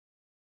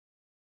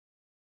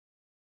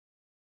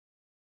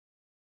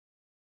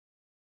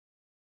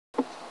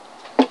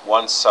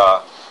once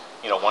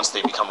once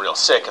they become real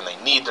sick and they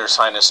need their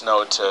sinus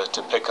node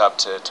to pick up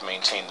to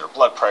maintain their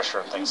blood pressure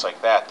and things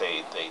like that,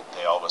 they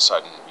all of a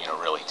sudden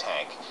really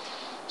tank.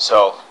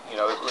 So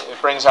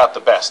it brings out the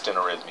best in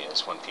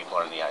arrhythmias when people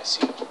are in the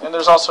ICU. And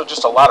there's also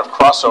just a lot of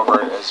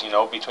crossover, as you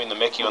know, between the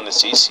MICU and the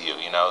CCU.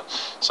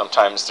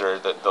 Sometimes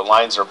the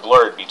lines are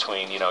blurred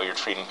between you're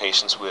treating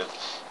patients with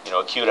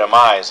acute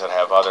MIs that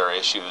have other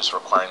issues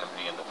requiring them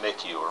to be in the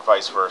MICU or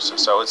vice versa.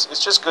 So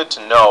it's just good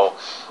to know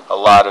a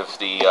lot of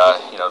the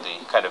the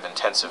kind of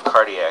intensive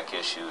cardiac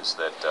issues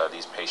that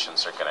these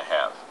patients are going to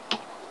have.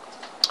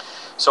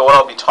 So what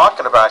I'll be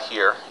talking about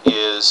here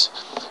is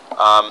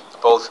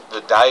both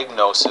the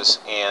diagnosis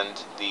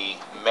and the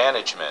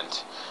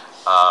management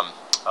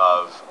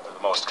of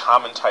the most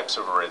common types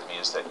of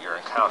arrhythmias that you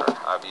encounter.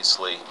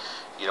 Obviously,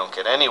 you don't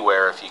get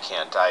anywhere if you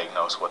can't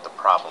diagnose what the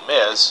problem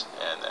is,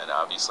 and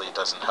obviously it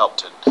doesn't help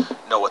to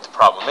know what the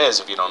problem is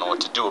if you don't know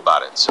what to do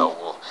about it. So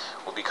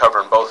we'll be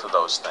covering both of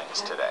those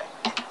things today.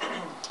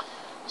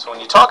 So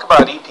when you talk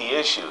about EP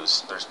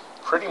issues, there's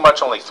pretty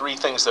much only three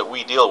things that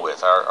we deal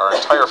with. Our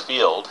entire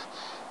field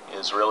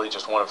is really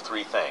just one of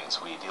three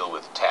things. We deal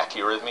with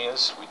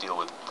tachyarrhythmias, we deal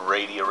with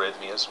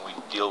bradyarrhythmias, and we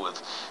deal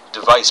with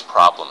device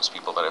problems,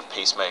 people that have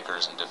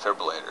pacemakers and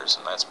defibrillators,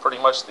 and that's pretty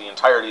much the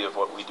entirety of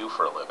what we do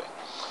for a living.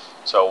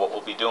 So what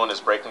we'll be doing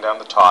is breaking down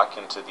the talk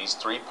into these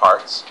three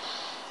parts,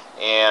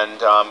 and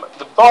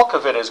the bulk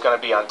of it is going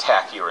to be on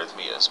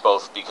tachyarrhythmias,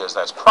 both because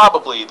that's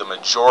probably the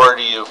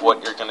majority of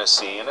what you're going to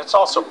see, and it's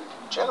also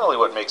generally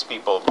what makes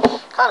people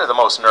kind of the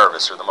most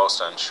nervous or the most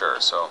unsure.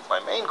 So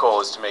my main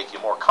goal is to make you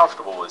more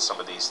comfortable with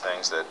some of these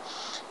things that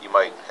you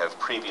might have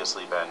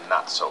previously been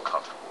not so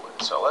comfortable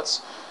with. So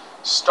let's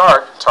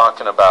start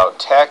talking about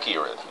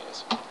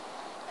tachyarrhythmias.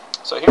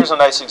 So here's a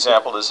nice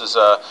example. This is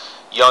a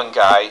young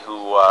guy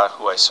who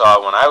I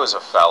saw when I was a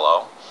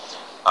fellow,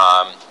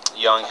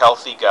 young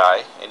healthy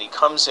guy, and he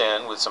comes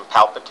in with some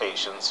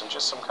palpitations and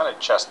just some kind of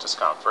chest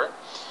discomfort,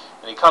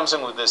 and he comes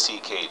in with this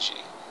EKG.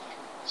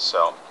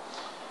 So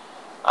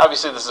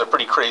obviously this is a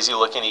pretty crazy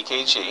looking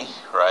EKG,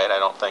 right? I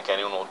don't think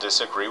anyone will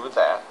disagree with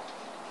that.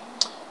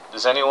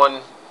 Does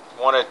anyone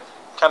want to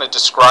kind of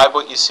describe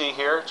what you see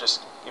here?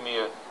 Just give me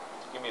a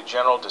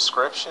general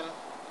description.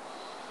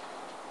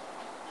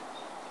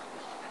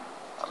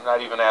 I'm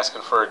not even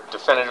asking for a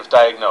definitive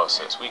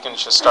diagnosis. We can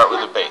just start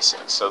with the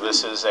basics. So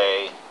this is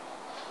a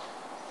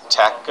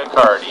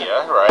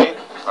tachycardia, right?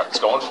 It's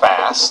going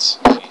fast.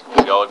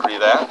 We all agree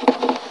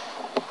that?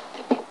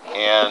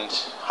 And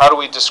how do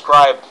we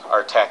describe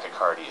our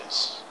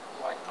tachycardias?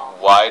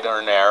 Wide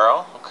or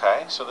narrow?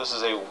 Okay, so this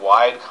is a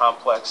wide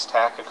complex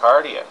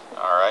tachycardia.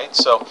 All right,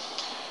 so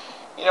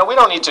we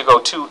don't need to go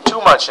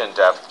too much in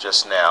depth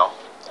just now.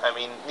 I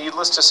mean,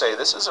 needless to say,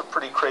 this is a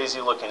pretty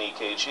crazy looking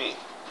EKG.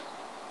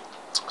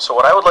 So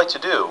what I would like to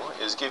do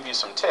is give you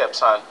some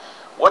tips on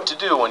what to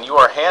do when you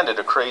are handed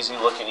a crazy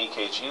looking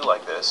EKG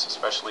like this,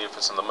 especially if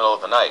it's in the middle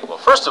of the night. Well,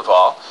 first of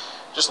all,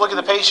 just look at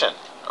the patient.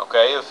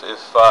 Okay,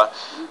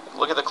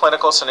 look at the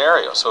clinical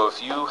scenario. So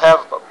if you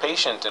have a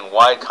patient in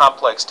wide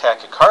complex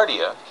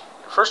tachycardia,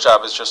 your first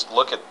job is just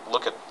look at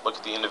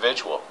the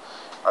individual.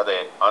 Are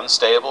they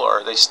unstable or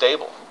are they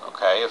stable?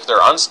 Okay, if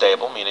they're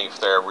unstable, meaning if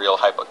they're real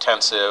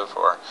hypotensive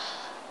or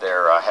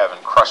they're having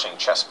crushing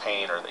chest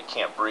pain or they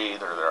can't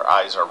breathe or their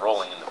eyes are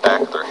rolling in the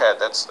back of their head,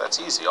 that's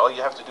easy. All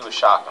you have to do is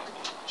shock them.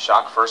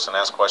 Shock first and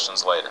ask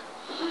questions later.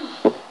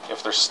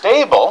 If they're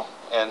stable,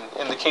 and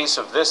in the case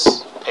of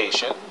this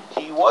patient,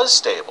 he was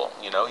stable.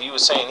 He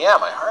was saying, yeah,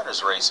 my heart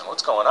is racing.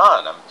 What's going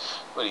on?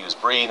 But he was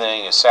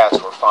breathing. His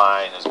sats were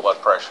fine. His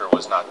blood pressure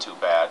was not too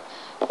bad.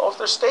 Well, if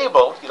they're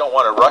stable, you don't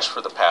want to rush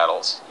for the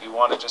paddles. You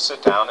want to just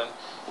sit down and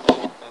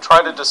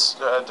try to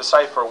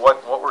decipher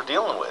what we're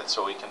dealing with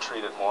so we can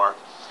treat it more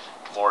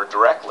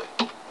directly.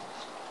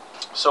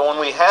 So when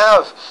we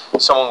have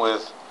someone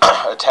with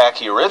a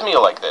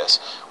tachyarrhythmia like this,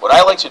 what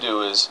I like to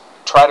do is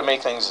try to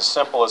make things as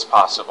simple as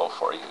possible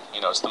for you.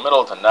 It's the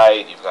middle of the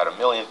night, you've got a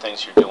million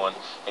things you're doing,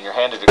 and you're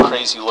handed a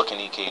crazy looking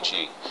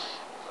EKG.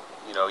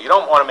 You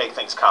don't want to make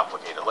things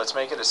complicated. Let's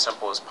make it as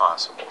simple as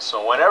possible.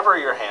 So whenever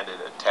you're handed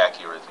a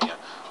tachyarrhythmia,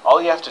 all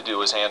you have to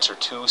do is answer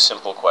two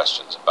simple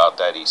questions about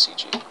that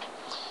ECG.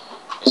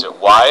 Is it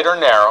wide or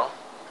narrow?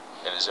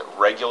 And is it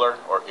regular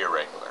or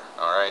irregular?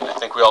 All right, I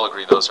think we all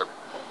agree those are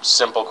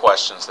simple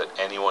questions that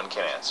anyone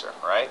can answer,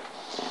 right?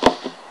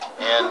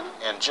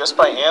 And just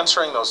by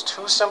answering those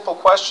two simple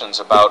questions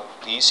about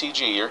the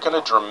ECG, you're going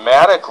to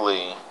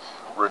dramatically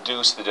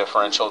reduce the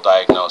differential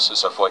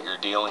diagnosis of what you're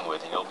dealing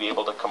with, and you'll be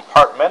able to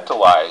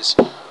compartmentalize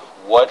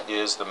what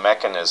is the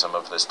mechanism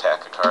of this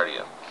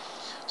tachycardia.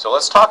 So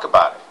let's talk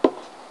about it.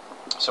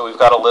 So we've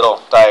got a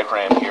little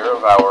diagram here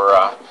of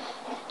our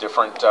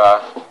different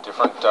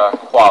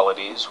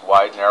qualities: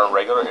 wide, narrow,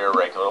 regular,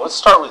 irregular. Let's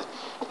start with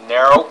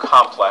narrow,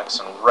 complex,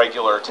 and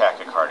regular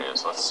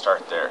tachycardias. Let's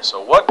start there.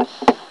 So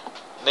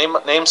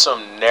name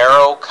some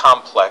narrow,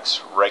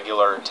 complex,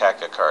 regular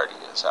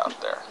tachycardias out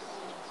there.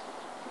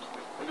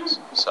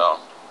 So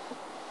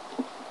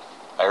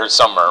I heard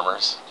some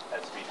murmurs.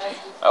 SVT.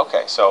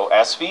 Okay, so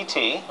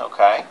SVT,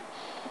 okay.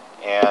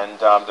 And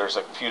there's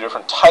a few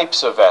different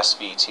types of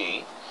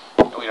SVT.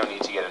 We don't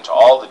need to get into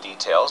all the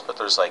details, but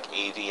there's like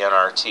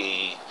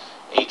AVNRT,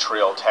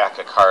 atrial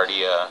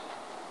tachycardia,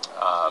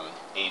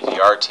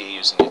 AVRT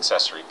using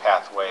accessory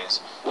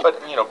pathways,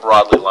 but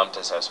broadly lumped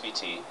as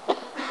SVT.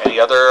 Any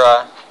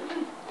other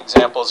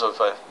examples of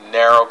a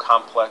narrow,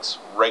 complex,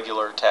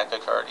 regular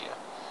tachycardia?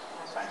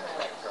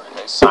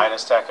 Okay,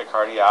 sinus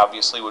tachycardia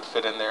obviously would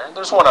fit in there.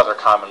 There's one other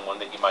common one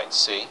that you might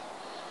see.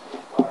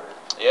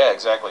 Yeah,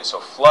 exactly. So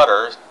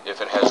flutter,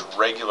 if it has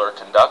regular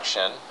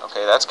conduction,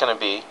 okay, that's going to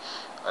be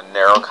a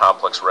narrow,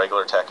 complex,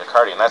 regular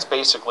tachycardia, and that's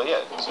basically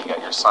it. So you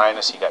got your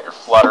sinus, you got your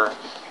flutter,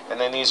 and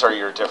then these are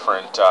your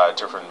different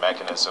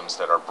mechanisms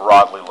that are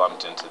broadly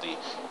lumped into the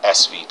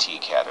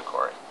SVT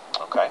category.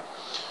 Okay,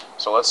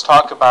 so let's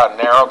talk about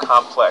narrow,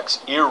 complex,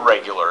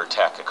 irregular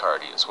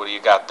tachycardias. What do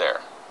you got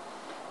there?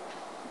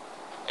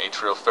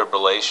 Atrial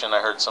fibrillation,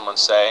 I heard someone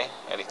say.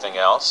 Anything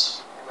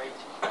else?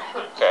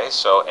 Okay,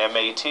 so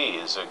MAT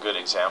is a good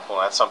example,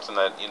 and that's something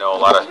that a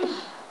lot of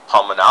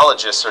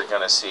pulmonologists are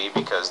going to see,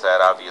 because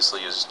that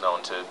obviously is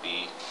known to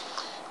be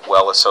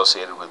well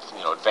associated with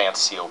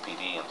advanced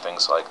COPD and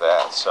things like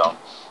that. So,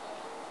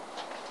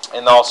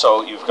 and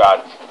also you've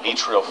got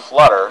atrial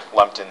flutter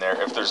lumped in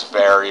there if there's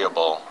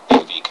variable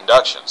AV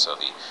conduction. So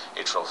the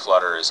atrial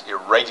flutter is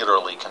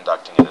irregularly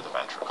conducting into the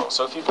ventricle.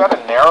 So if you've got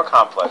a narrow,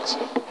 complex,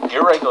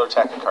 irregular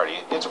tachycardia,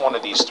 it's one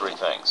of these three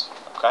things.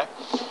 Okay.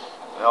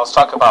 Now let's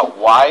talk about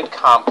wide,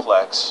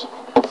 complex,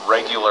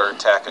 regular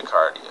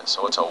tachycardia.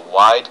 So it's a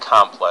wide,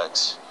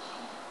 complex,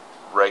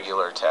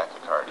 regular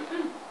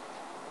tachycardia.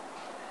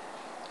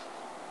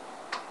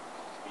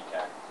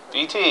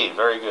 VT,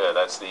 very good.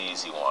 That's the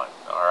easy one.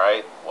 All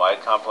right,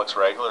 wide, complex,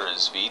 regular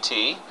is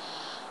VT.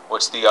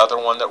 What's the other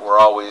one that we're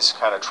always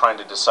kind of trying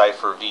to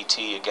decipher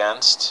VT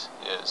against?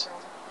 Is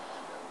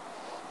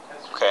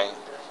okay.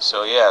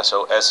 So yeah,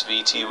 so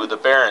SVT with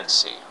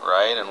aberrancy,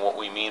 right? And what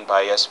we mean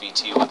by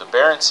SVT with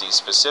aberrancy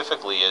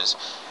specifically is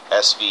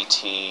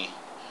SVT.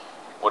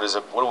 What is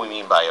it? What do we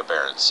mean by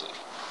aberrancy?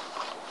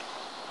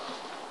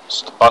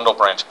 Just a bundle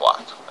branch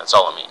block. That's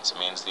all it means. It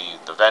means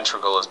the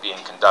ventricle is being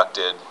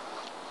conducted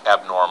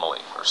abnormally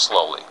or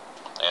slowly.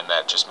 And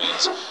that just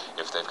means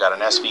if they've got an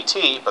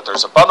SVT, but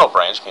there's a bundle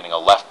branch, meaning a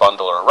left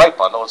bundle or a right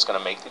bundle, it's going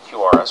to make the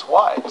QRS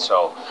wide.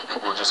 So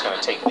we're just going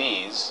to take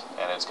these,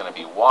 and it's going to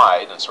be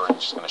wide, and so we're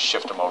just going to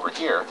shift them over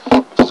here,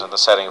 which is in the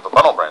setting of a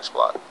bundle branch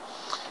block.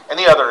 And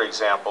the other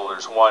example,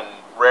 there's one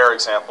rare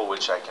example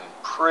which I can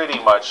pretty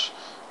much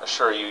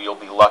assure you you'll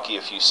be lucky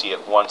if you see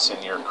it once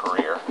in your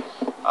career,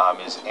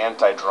 is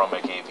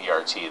antidromic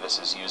AVRT. This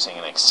is using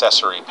an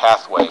accessory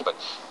pathway, but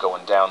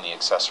going down the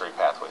accessory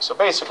pathway. So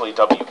basically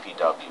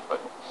WPW,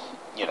 but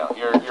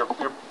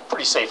you're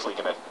pretty safely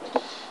going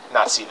to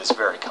not see this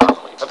very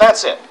commonly. But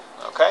that's it,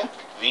 okay?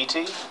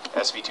 VT,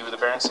 SVT with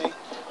aberrancy,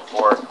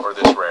 or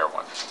this rare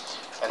one.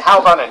 And how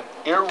about an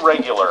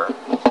irregular,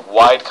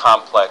 wide,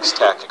 complex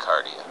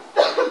tachycardia?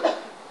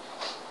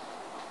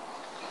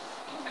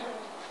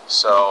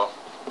 So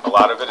a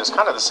lot of it is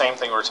kind of the same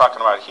thing we're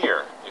talking about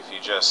here. If you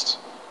just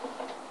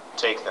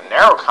take the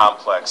narrow,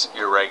 complex,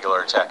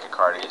 irregular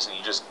tachycardias and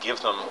you just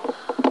give them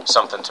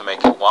something to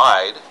make it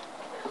wide,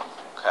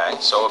 okay,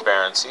 so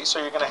aberrancy. So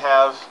you're going to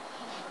have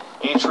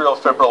atrial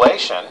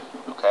fibrillation,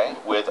 okay,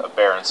 with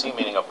aberrancy,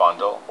 meaning a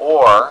bundle,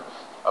 or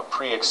a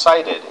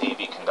pre-excited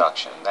AV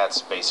conduction.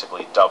 That's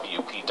basically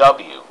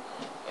WPW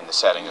in the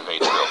setting of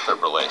atrial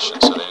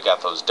fibrillation. So they've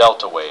got those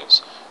delta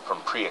waves from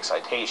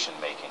pre-excitation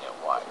making it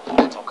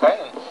wide,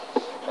 okay?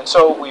 And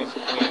so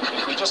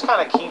if we just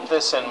kind of keep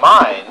this in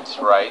mind,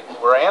 right,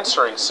 we're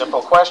answering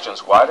simple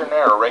questions, wide or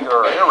narrow, regular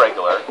or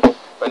irregular,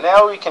 but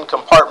now we can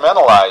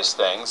compartmentalize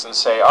things and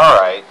say, all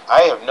right,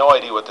 I have no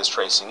idea what this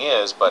tracing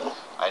is, but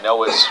I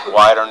know it's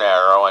wide or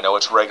narrow, I know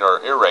it's regular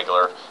or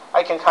irregular.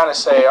 I can kind of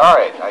say, all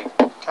right, I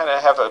kind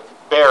of have a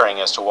bearing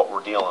as to what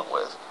we're dealing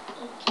with.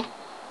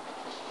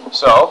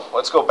 So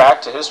let's go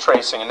back to his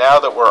tracing, and now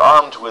that we're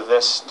armed with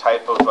this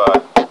type of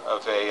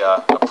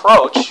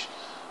approach,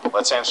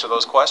 let's answer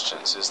those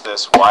questions. Is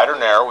this wide or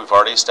narrow? We've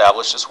already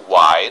established it's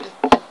wide.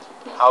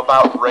 How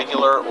about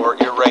regular or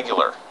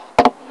irregular?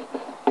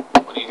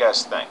 What do you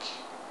guys think?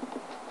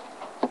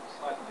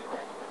 Slightly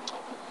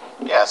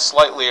irregular. Yeah,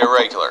 slightly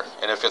irregular.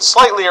 And if it's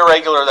slightly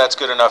irregular, that's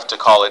good enough to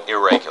call it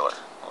irregular.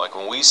 Like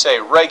when we say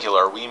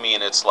regular, we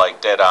mean it's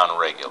like dead on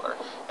regular.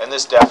 And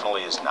this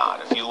definitely is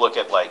not. If you look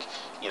at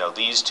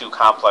these two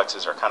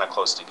complexes are kind of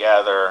close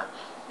together.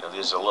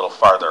 These are a little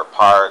farther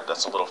apart.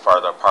 That's a little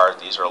farther apart.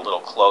 These are a little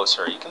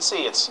closer. You can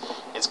see it's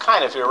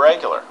kind of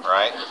irregular,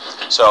 right?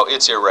 So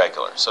it's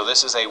irregular. So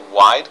this is a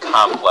wide,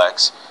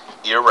 complex,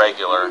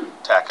 irregular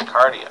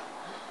tachycardia.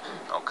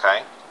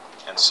 Okay?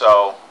 And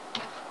so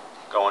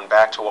going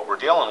back to what we're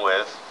dealing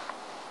with,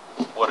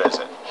 what is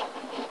it?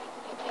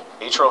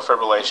 Atrial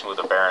fibrillation with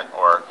aberrant,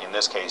 or in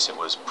this case it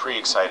was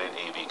pre-excited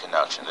AV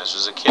conduction. This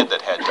was a kid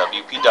that had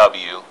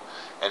WPW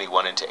and he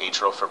went into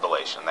atrial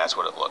fibrillation. That's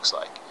what it looks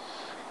like.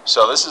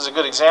 So this is a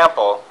good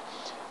example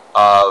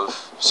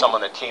of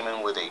someone that came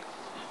in with a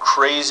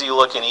crazy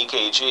looking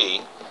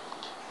EKG,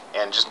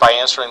 And just by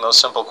answering those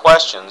simple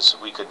questions,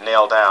 we could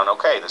nail down,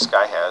 okay, this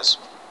guy has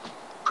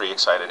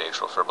pre-excited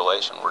atrial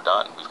fibrillation. We're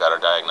done. We've got our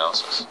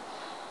diagnosis.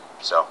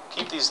 So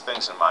keep these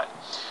things in mind.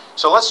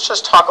 So let's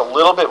just talk a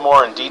little bit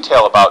more in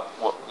detail about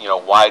what,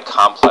 wide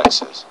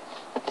complexes.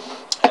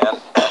 And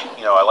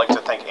I like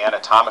to think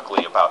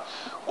anatomically about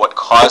what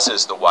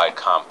causes the wide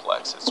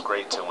complex. It's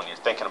great to, when you're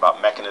thinking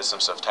about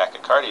mechanisms of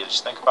tachycardia,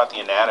 just think about the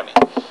anatomy.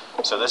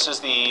 So this is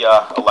the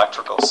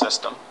electrical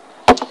system.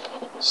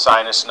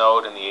 Sinus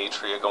node in the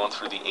atria going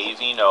through the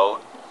AV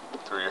node,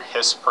 through your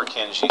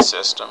His-Purkinje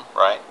system,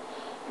 right?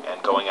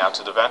 And going out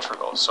to the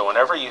ventricles. So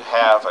whenever you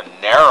have a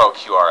narrow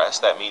QRS,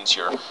 that means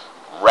you're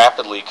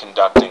rapidly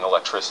conducting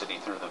electricity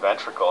through the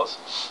ventricles.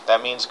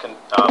 That means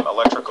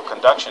electrical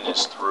conduction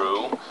is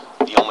through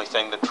the only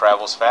thing that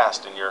travels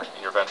fast in your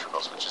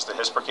ventricles, which is the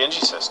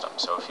His-Purkinje system.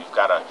 So if you've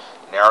got a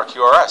narrow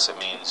QRS, it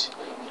means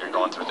you're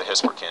going through the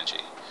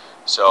His-Purkinje.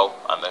 So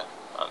on the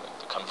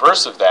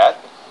converse of that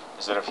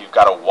is that if you've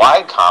got a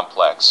wide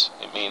complex,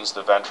 it means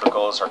the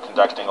ventricles are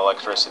conducting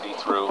electricity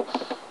through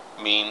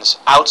means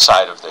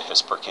outside of the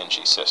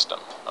His-Purkinje system.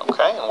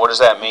 Okay, and what does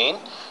that mean?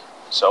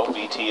 So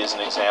VT is an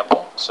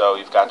example. So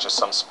you've got just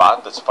some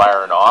spot that's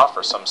firing off,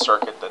 or some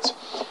circuit that's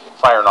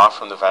firing off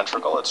from the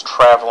ventricle. It's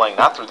traveling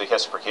not through the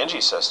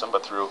His-Purkinje system,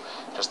 but through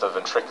just the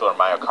ventricular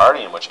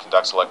myocardium, which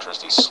conducts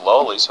electricity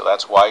slowly. So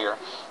that's why your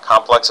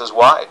complex is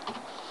wide.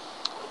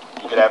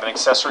 You could have an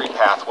accessory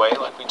pathway,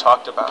 like we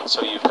talked about.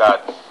 So you've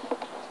got,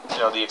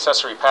 the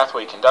accessory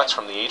pathway conducts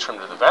from the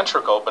atrium to the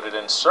ventricle, but it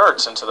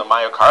inserts into the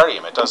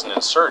myocardium. It doesn't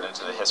insert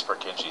into the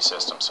His-Purkinje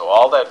system. So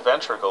all that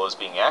ventricle is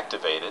being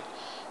activated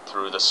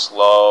through the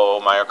slow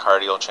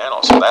myocardial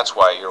channel. So that's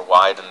why you're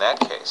wide in that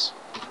case.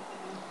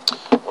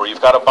 Or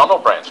you've got a bundle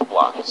branch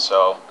block.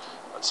 So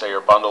let's say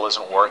your bundle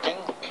isn't working.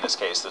 In this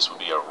case, this would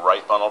be a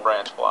right bundle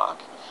branch block.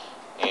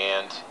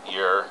 And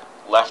your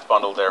left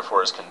bundle,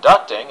 therefore, is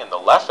conducting, and the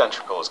left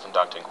ventricle is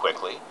conducting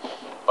quickly.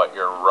 But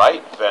your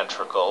right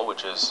ventricle,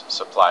 which is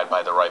supplied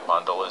by the right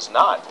bundle, is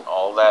not.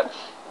 All that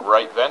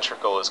right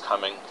ventricle is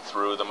coming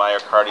through the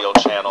myocardial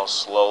channel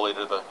slowly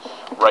to the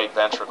right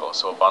ventricle.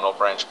 So a bundle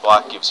branch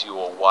block gives you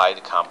a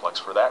wide complex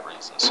for that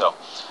reason. So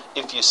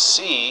if you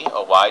see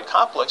a wide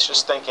complex,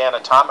 just think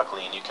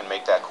anatomically and you can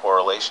make that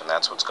correlation.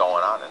 That's what's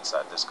going on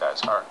inside this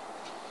guy's heart.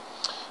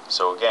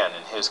 So again,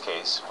 in his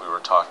case, we were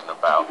talking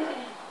about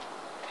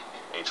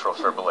atrial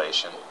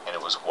fibrillation, and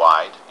it was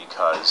wide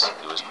because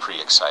it was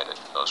pre-excited.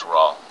 Those were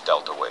all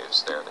delta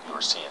waves there that you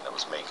were seeing that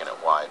was making it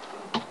wide.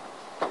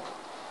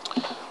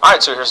 All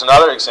right, so here's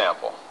another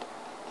example.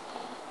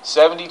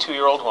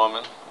 72-year-old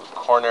woman with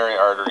coronary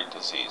artery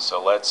disease.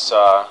 So let's,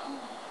 I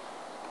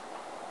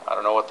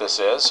don't know what this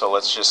is, so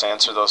let's just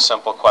answer those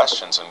simple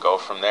questions and go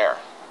from there.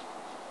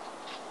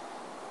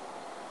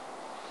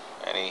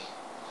 Any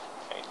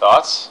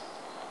thoughts?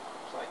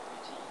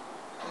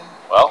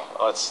 Well,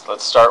 let's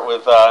start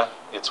with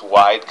its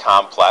wide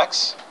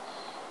complex,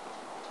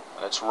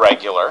 and it's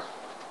regular.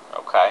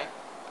 Okay.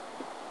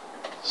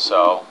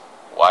 So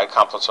wide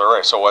complex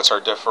array. So what's our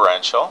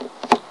differential?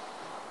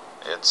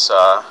 It's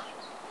going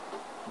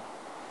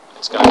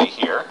to be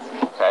here.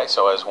 Okay.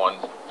 So as one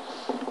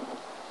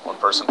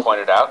person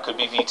pointed out, could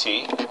be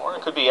VT, or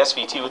it could be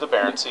SVT with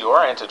aberrancy, or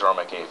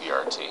antidromic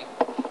AVRT.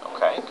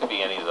 Okay. It could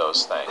be any of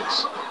those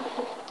things.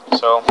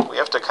 So we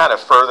have to kind of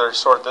further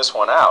sort this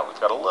one out. We've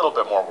got a little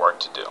bit more work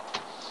to do.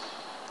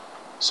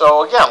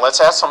 So again, let's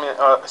ask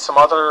some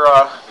other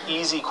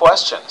easy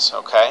questions,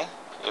 okay?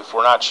 If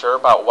we're not sure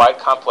about wide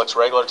complex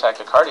regular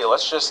tachycardia,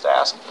 let's just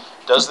ask,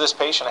 does this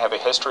patient have a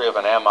history of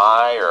an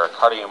MI or a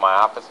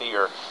cardiomyopathy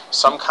or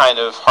some kind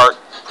of heart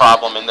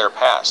problem in their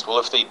past? Well,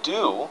 if they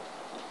do,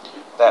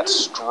 that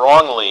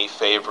strongly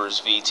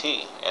favors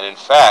VT. And in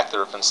fact,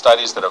 there have been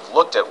studies that have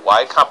looked at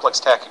wide complex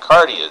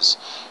tachycardias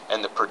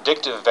and the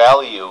predictive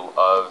value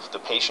of the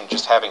patient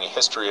just having a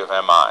history of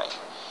MI.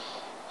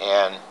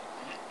 And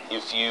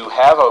if you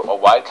have a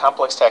wide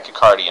complex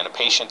tachycardia in a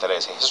patient that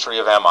has a history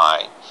of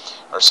MI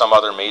or some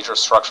other major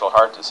structural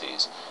heart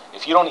disease,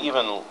 if you don't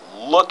even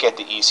look at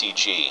the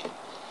ECG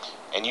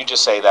and you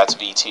just say that's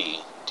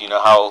VT, do you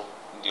know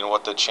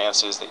what the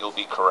chance is that you'll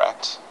be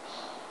correct?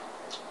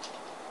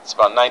 It's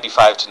about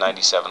 95 to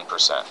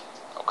 97%.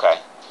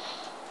 Okay,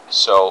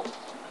 so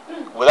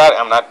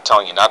I'm not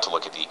telling you not to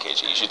look at the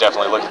EKG. You should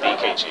definitely look at the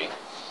EKG.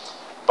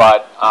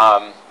 But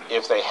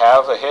if they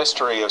have a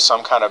history of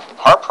some kind of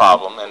heart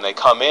problem and they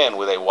come in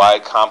with a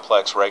wide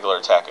complex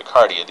regular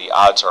tachycardia, the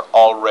odds are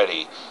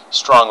already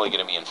strongly going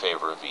to be in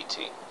favor of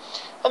VT.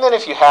 And then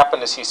if you happen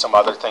to see some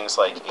other things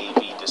like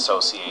AV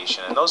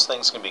dissociation, and those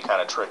things can be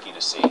kind of tricky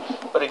to see,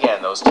 but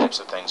again, those types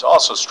of things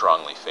also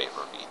strongly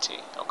favor VT,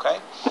 okay?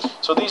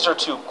 So these are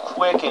two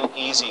quick and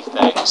easy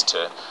things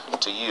to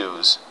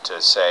use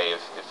to say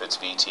if it's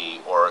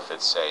VT or if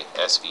it's, say,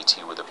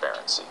 SVT with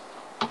aberrancy.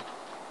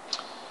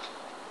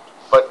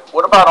 But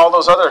what about all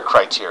those other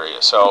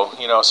criteria? So,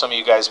 some of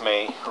you guys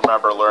may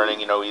remember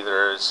learning,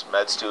 either as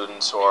med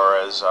students or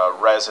as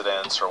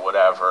residents or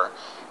whatever,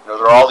 there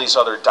are all these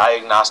other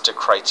diagnostic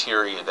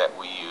criteria that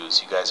we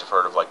use. You guys have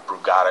heard of like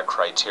Brugada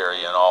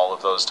criteria and all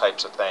of those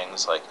types of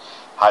things. Like,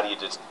 how do you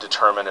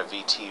determine a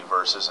VT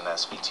versus an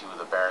SVT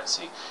with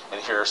aberrancy?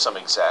 And here are some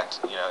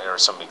here are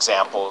some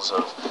examples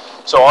of.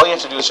 So all you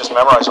have to do is just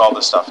memorize all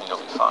this stuff, and you'll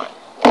be fine.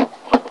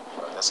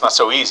 That's not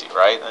so easy,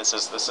 right? This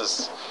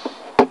is.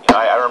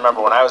 I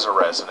remember when I was a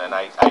resident,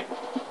 I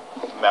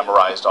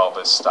memorized all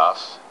this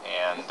stuff,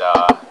 and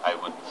I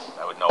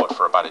would know it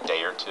for about a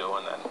day or two,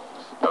 and then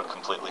I would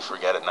completely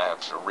forget it, and I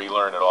have to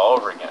relearn it all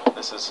over again.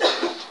 This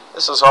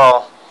is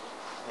all,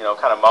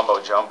 kind of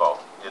mumbo jumbo.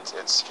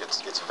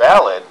 It's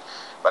valid,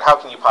 but how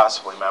can you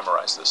possibly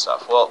memorize this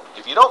stuff? Well,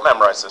 if you don't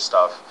memorize this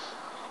stuff,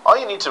 all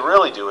you need to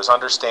really do is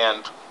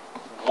understand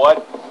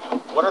what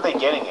are they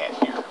getting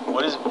at here?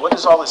 What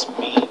does all this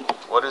mean?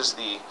 What is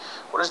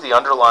the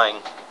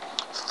underlying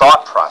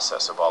thought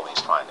process of all these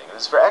findings? And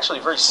it's actually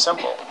very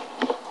simple.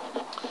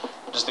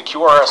 Does the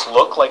QRS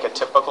look like a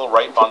typical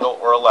right bundle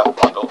or a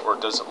left bundle, or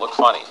does it look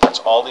funny? That's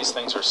all these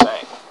things are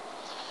saying.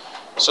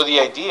 So the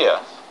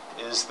idea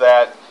is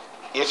that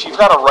if you've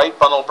got a right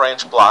bundle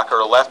branch block or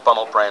a left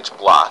bundle branch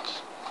block,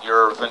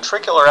 your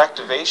ventricular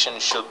activation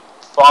should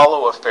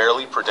follow a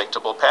fairly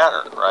predictable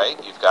pattern, right?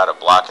 You've got a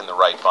block in the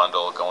right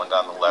bundle going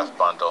down the left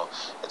bundle.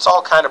 It's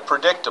all kind of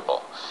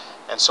predictable.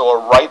 And so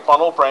a right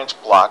bundle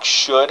branch block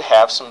should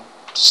have some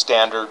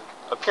standard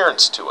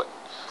appearance to it.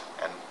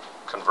 And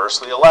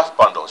conversely, a left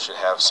bundle should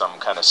have some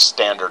kind of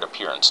standard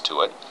appearance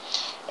to it.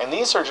 And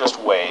these are just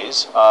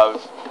ways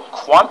of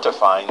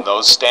quantifying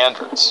those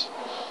standards.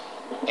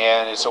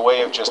 And it's a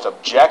way of just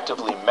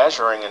objectively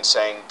measuring and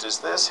saying, does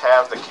this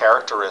have the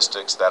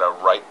characteristics that a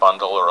right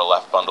bundle or a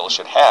left bundle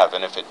should have?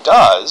 And if it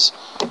does,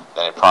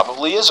 then it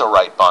probably is a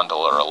right bundle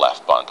or a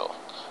left bundle.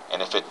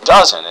 And if it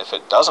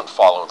doesn't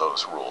follow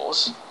those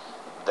rules,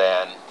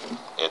 then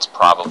it's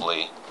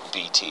probably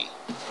VT.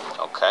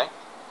 Okay?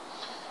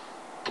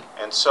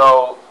 And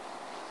so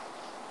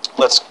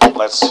let's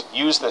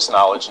use this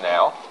knowledge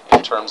now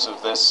in terms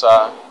of this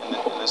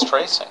in this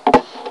tracing.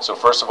 So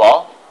first of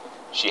all,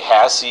 she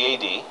has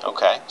CAD.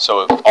 Okay,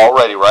 so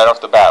already right off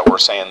the bat, we're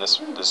saying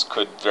this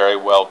could very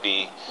well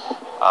be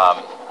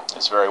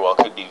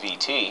could be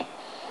VT.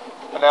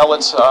 And now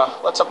let's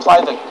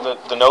apply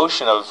the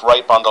notion of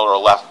right bundle or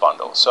left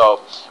bundle.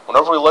 So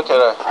whenever we look at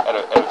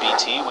a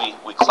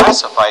VT, we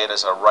classify it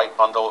as a right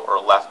bundle or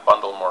left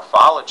bundle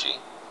morphology,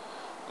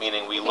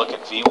 meaning we look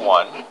at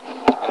V1,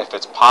 and if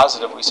it's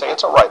positive, we say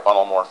it's a right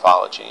bundle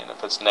morphology, and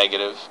if it's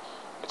negative,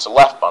 it's a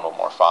left bundle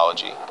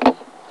morphology.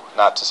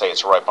 Not to say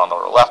it's a right bundle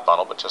or a left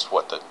bundle, but just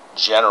what the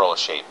general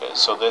shape is.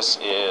 So this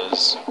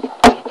is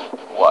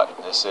what?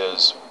 This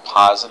is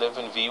positive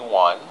in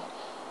V1.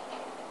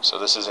 So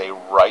this is a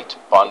right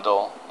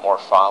bundle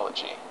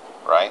morphology,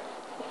 right?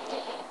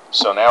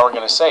 So now we're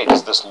going to say,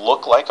 does this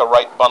look like a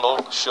right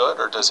bundle should,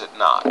 or does it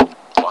not?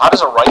 Well, how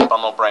does a right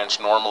bundle branch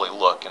normally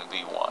look in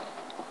V1?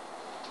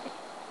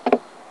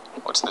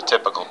 What's the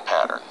typical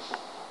pattern?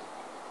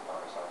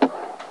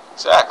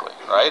 Exactly,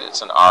 right?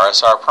 It's an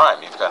RSR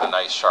prime. You've got a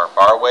nice sharp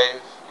R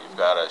wave, you've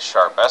got a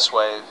sharp S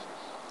wave,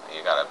 and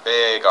you've got a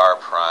big R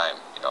prime,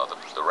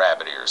 the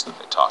rabbit ears that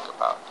they talk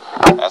about.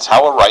 That's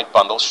how a right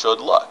bundle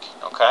should look,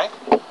 okay?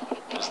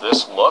 Does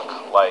this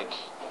look like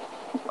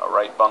a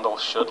right bundle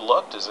should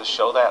look? Does this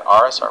show that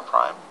RSR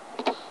prime?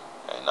 Okay,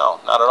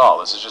 no, not at all.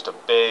 This is just a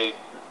big,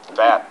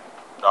 fat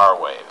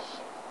R wave.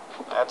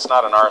 That's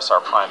not an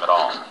RSR prime at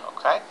all,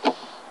 okay?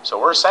 So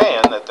we're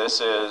saying that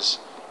this is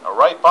a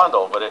right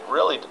bundle, but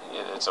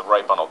it's a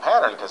right bundle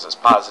pattern because it's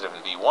positive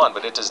in V1,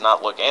 but it does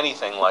not look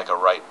anything like a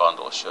right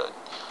bundle should.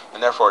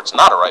 And therefore, it's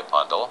not a right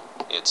bundle,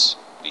 it's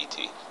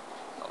VT.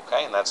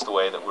 Okay, and that's the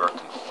way that we're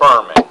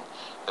confirming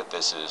that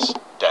this is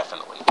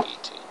definitely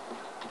VT.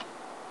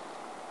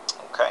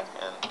 Okay,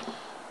 and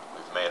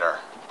we've made our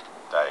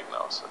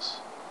diagnosis.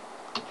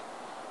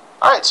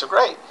 All right, so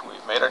great.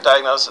 We've made our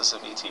diagnosis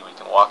of VT. We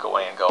can walk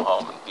away and go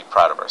home and be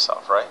proud of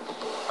ourselves, right?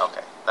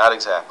 Okay, not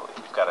exactly.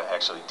 We've got to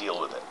actually deal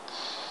with it.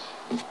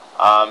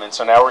 And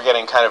so now we're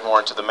getting kind of more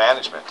into the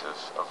management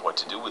of what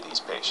to do with these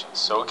patients.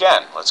 So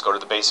again, let's go to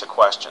the basic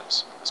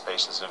questions. This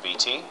patient's in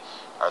VT.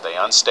 Are they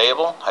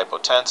unstable,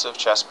 hypotensive,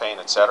 chest pain,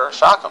 etc.?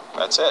 Shock them.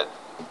 That's it.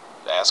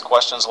 Ask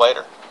questions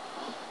later.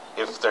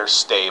 If they're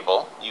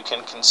stable, you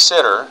can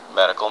consider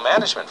medical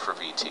management for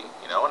VT.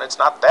 And it's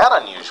not that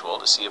unusual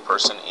to see a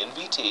person in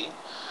VT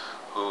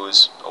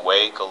who's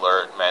awake,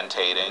 alert,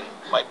 mentating,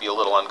 might be a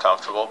little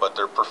uncomfortable, but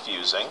they're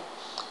perfusing.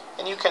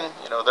 And you can,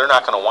 they're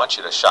not going to want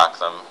you to shock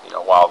them,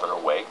 while they're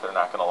awake. They're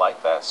not going to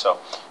like that. So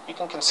you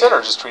can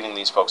consider just treating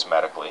these folks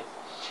medically.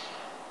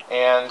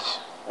 And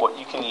what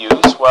you can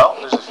use, well,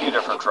 there's a few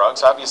different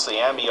drugs. Obviously,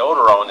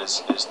 amiodarone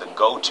is the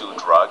go-to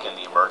drug in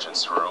the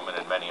emergency room and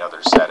in many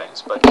other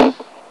settings. But,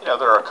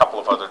 there are a couple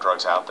of other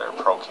drugs out there.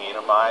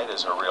 Procainamide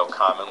is a real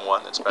common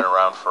one that's been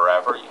around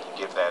forever. You can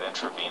give that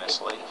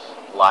intravenously.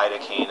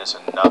 Lidocaine is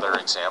another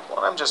example.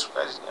 And I'm just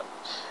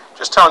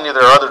telling you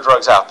there are other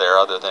drugs out there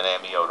other than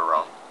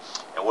amiodarone.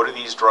 And what do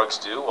these drugs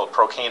do? Well,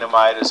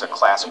 procainamide is a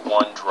class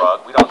 1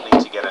 drug. We don't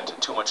need to get into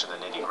too much of the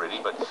nitty-gritty,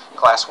 but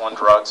class 1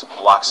 drugs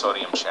block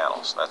sodium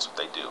channels. That's what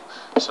they do.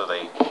 So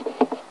they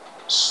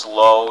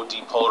slow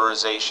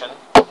depolarization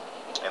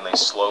and they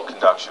slow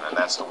conduction, and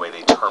that's the way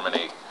they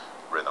terminate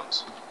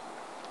rhythms.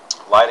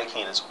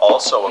 Lidocaine is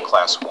also a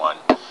class 1,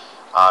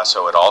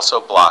 so it also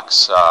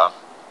blocks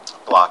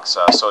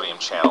sodium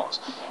channels.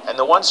 And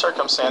the one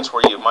circumstance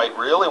where you might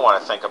really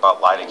want to think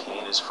about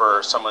lidocaine is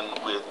for someone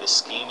with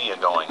ischemia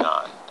going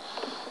on.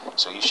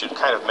 So you should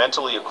kind of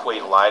mentally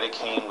equate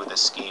lidocaine with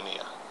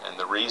ischemia. And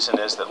the reason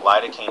is that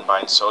lidocaine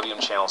binds sodium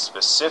channels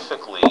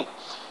specifically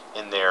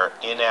in their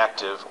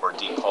inactive or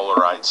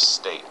depolarized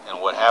state.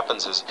 And what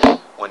happens is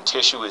when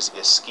tissue is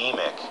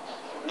ischemic,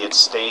 it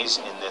stays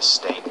in this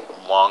state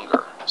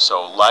longer.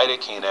 So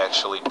lidocaine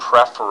actually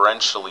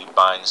preferentially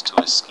binds to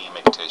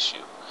ischemic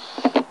tissue.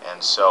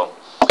 And so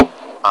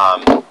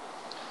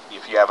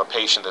if you have a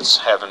patient that's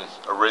having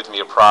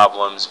arrhythmia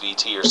problems,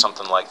 VT or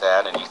something like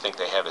that, and you think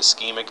they have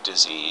ischemic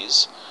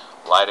disease,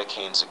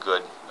 lidocaine's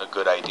a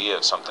good idea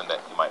of something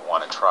that you might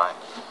want to try.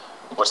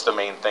 What's the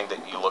main thing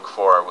that you look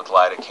for with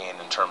lidocaine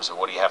in terms of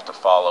what do you have to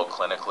follow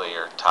clinically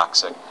or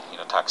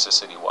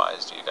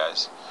toxicity-wise? Do you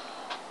guys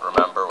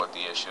remember what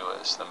the issue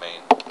is? The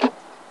main.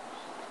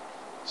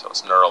 So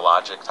it's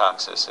neurologic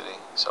toxicity.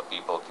 So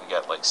people can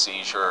get like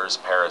seizures,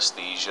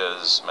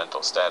 paresthesias,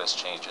 mental status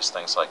changes,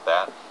 things like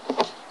that.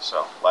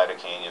 So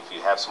lidocaine, if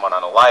you have someone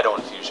on a lido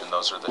infusion,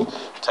 those are the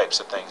types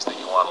of things that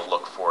you want to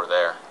look for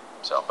there.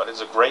 So, but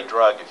it's a great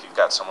drug if you've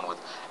got someone with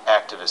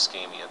active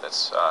ischemia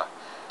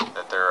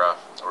that their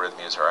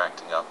arrhythmias are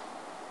acting up.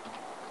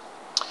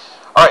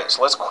 All right,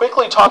 so let's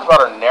quickly talk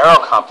about our narrow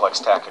complex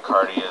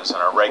tachycardias and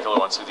our regular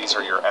ones. So these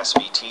are your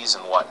SVTs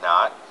and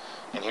whatnot.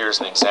 And here's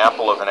an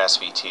example of an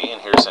SVT,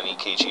 and here's an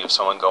EKG of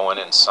someone going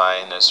in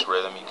sinus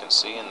rhythm, you can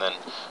see, and then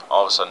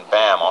all of a sudden,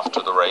 bam, off to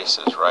the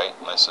races, right?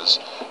 And this is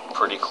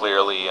pretty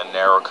clearly a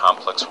narrow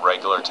complex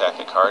regular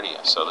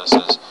tachycardia. So this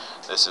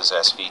is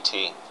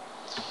SVT.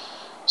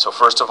 So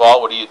first of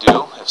all, what do you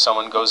do if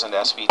someone goes into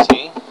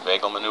SVT?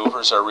 Vagal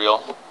maneuvers are real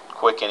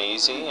quick and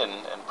easy and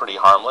pretty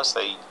harmless.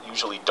 They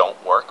usually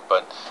don't work,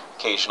 but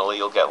occasionally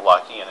you'll get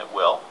lucky and it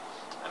will,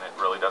 and it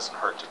really doesn't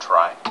hurt to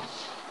try.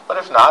 But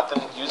if not,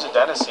 then use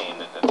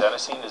adenosine, and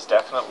adenosine is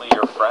definitely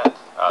your friend.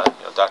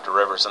 Dr.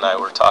 Rivers and I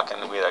were talking,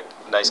 we had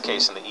a nice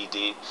case in the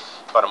ED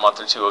about a month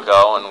or two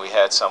ago, and we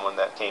had someone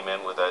that came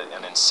in with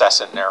an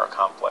incessant narrow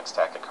complex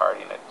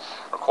tachycardia, and it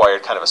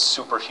required kind of a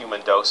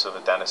superhuman dose of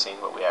adenosine,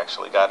 but we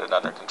actually got it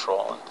under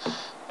control,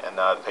 and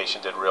the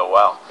patient did real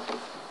well.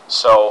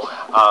 So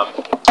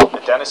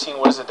adenosine,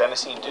 what does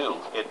adenosine do?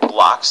 It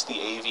blocks the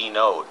AV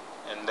node,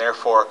 and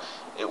therefore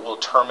it will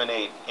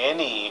terminate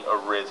any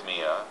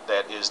arrhythmia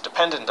that is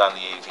dependent on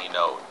the AV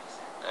node,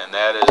 and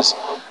that's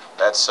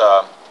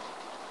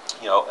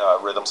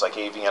rhythms like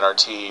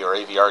AVNRT or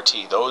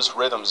AVRT. Those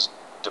rhythms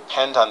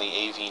depend on the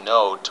AV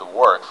node to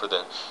work for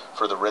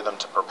the rhythm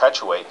to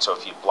perpetuate. So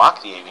if you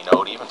block the AV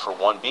node, even for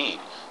one beat,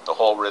 the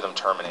whole rhythm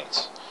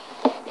terminates.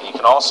 And you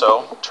can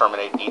also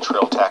terminate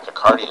atrial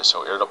tachycardia,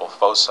 so irritable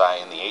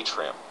foci in the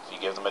atrium. If you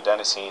give them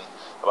adenosine,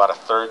 about a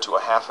third to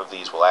a half of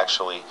these will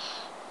actually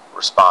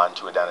respond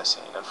to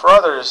adenosine. And for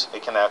others,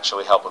 it can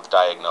actually help with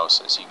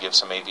diagnosis. You give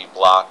some AV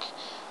block,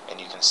 and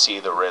you can see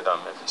the rhythm.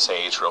 If you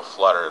say atrial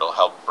flutter, it'll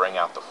help bring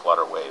out the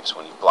flutter waves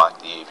when you block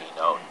the AV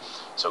node.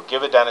 So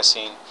give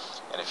adenosine,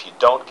 and if you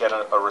don't get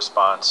a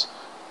response,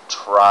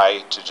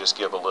 try to just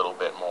give a little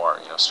bit more.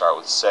 Start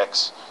with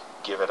 6,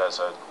 give it as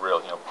a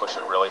real, push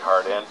it really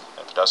hard in.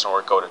 If it doesn't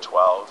work, go to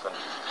 12, and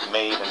you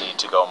may even need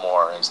to go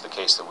more, as the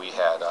case that we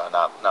had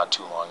not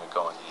too long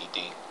ago in the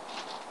ED.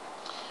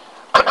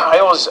 I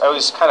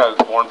always kind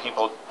of warn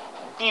people,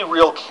 be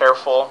real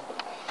careful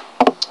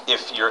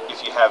if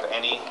you have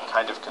any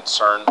kind of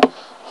concern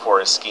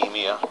for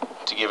ischemia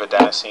to give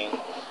adenosine,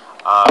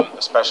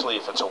 especially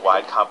if it's a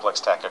wide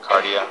complex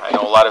tachycardia. I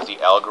know a lot of the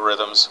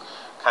algorithms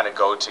kind of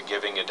go to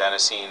giving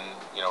adenosine,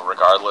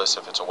 regardless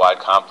if it's a wide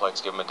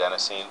complex, give them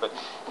adenosine. But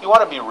you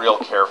want to be real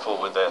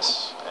careful with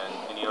this.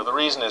 And the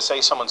reason is, say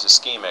someone's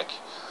ischemic,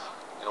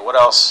 what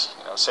else?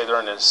 Say they're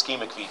in an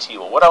ischemic VT.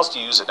 Well, what else do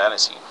you use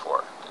adenosine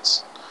for?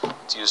 It's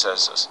used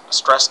as a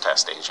stress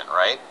test agent,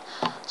 right?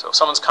 So if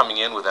someone's coming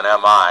in with an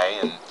MI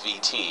and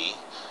VT,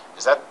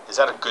 is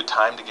that a good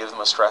time to give them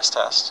a stress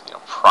test?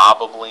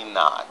 Probably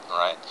not,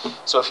 right?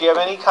 So if you have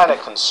any kind of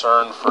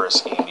concern for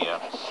ischemia,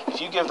 if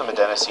you give them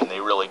adenosine, they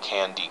really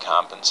can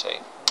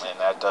decompensate, and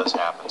that does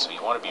happen. So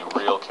you want to be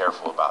real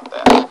careful about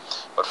that.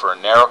 But for a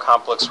narrow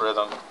complex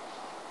rhythm,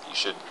 you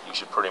should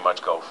pretty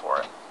much go for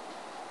it.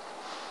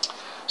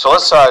 So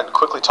let's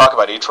quickly talk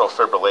about atrial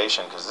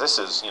fibrillation, because this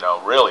is,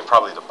 really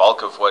probably the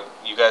bulk of what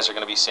you guys are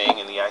going to be seeing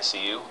in the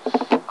ICU.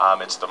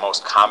 It's the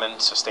most common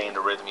sustained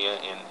arrhythmia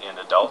in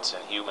adults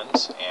and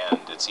humans, and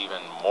it's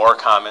even more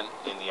common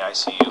in the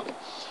ICU.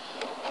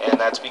 And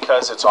that's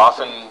because it's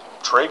often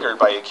triggered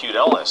by acute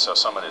illness. So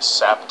someone is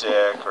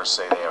septic, or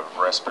say they have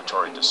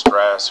respiratory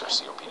distress, or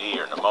COPD,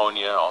 or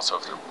pneumonia. Also,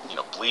 if they're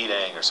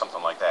bleeding or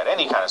something like that,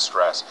 any kind of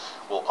stress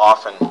will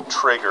often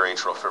trigger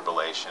atrial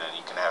fibrillation, and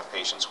you can have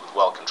patients with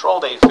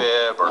well-controlled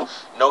AFib or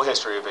no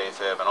history of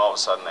AFib, and all of a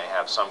sudden they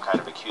have some kind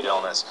of acute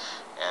illness,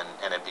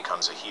 and it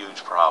becomes a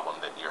huge problem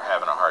that you're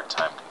having a hard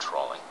time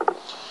controlling.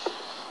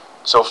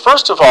 So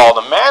first of all,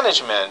 the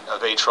management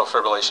of atrial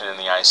fibrillation in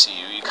the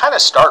ICU, you kind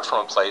of start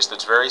from a place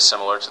that's very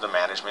similar to the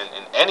management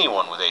in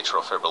anyone with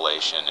atrial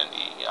fibrillation in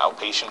the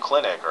outpatient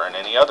clinic or in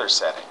any other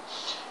setting.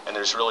 And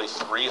there's really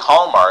three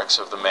hallmarks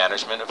of the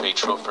management of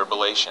atrial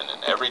fibrillation.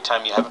 And every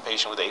time you have a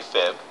patient with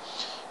AFib,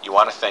 you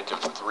want to think of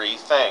three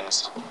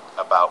things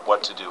about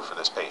what to do for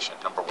this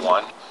patient. Number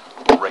one,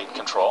 rate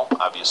control.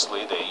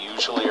 Obviously, they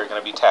usually are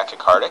going to be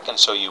tachycardic, and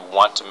so you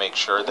want to make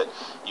sure that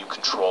you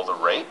control the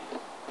rate.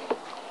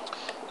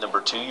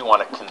 Number two, you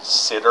want to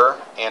consider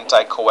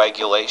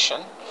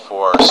anticoagulation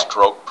for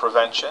stroke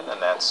prevention,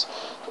 and that's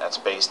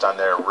based on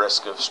their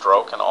risk of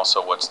stroke, and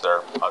also what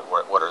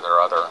are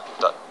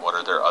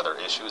their other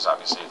issues.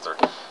 Obviously, if they're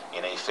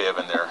in AFib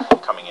and they're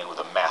coming in with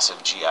a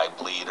massive GI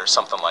bleed or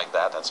something like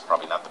that, that's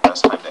probably not the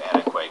best time to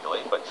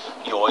anticoagulate. But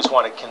you always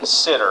want to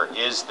consider,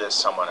 is this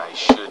someone I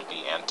should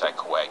be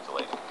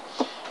anticoagulating?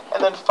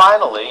 And then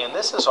finally, and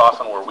this is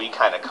often where we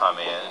kind of come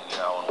in,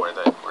 and where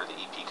the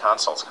EP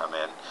consults come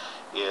in,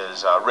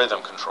 is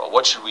rhythm control.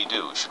 What should we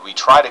do? Should we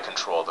try to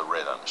control the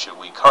rhythm? Should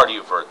we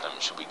cardiovert them?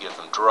 Should we give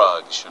them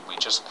drugs? Should we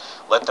just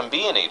let them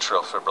be in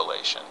atrial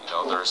fibrillation?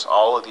 There's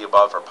all of the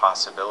above are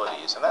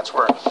possibilities, and that's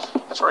where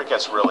it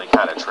gets really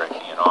kind of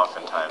tricky. And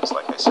oftentimes,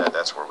 like I said,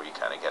 that's where we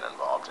kind of get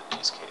involved in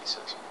these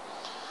cases.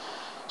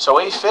 So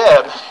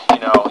AFib,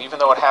 even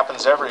though it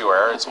happens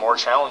everywhere, it's more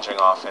challenging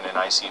often in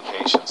ICU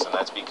patients, and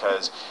that's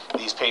because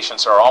these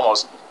patients are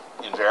almost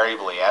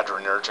invariably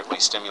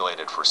adrenergically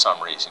stimulated for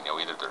some reason.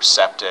 Either they're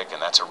septic,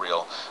 and that's a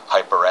real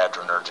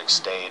hyperadrenergic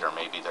state, or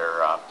maybe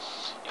they're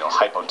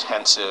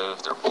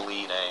hypotensive, they're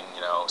bleeding,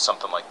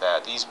 something like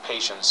that. These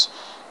patients,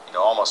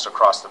 almost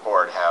across the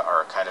board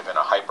are kind of in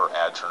a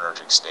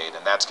hyperadrenergic state,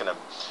 and that's going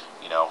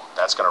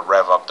to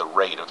rev up the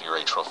rate of your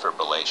atrial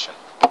fibrillation.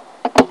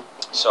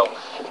 So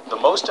the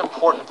most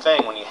important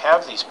thing when you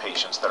have these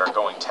patients that are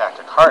going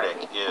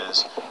tachycardic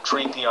is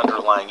treat the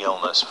underlying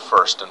illness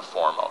first and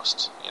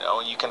foremost.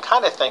 You can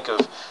kind of think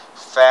of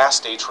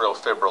fast atrial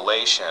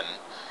fibrillation,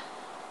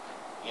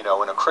 in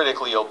a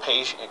critically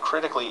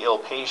ill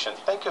patient,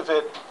 think of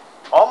it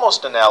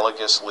almost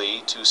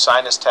analogously to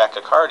sinus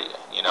tachycardia.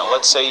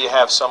 Let's say you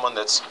have someone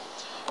that's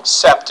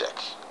septic,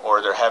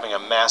 or they're having a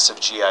massive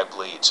GI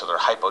bleed, so they're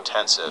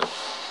hypotensive,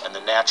 and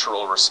the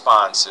natural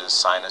response is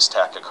sinus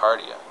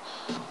tachycardia.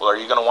 Well, are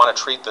you going to want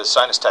to treat the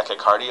sinus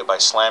tachycardia by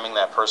slamming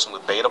that person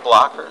with beta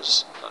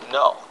blockers?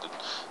 No.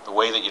 The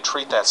way that you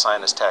treat that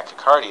sinus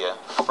tachycardia,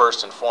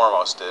 first and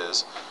foremost,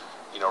 is,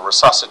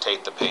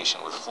 resuscitate the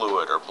patient with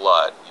fluid or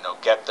blood,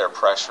 get their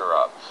pressure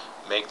up,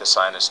 make the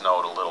sinus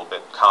node a little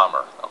bit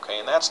calmer, okay?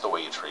 And that's the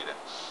way you treat it.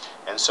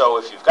 And so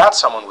if you've got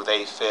someone with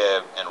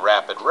AFib and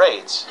rapid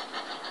rates,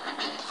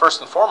 the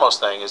first and foremost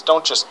thing is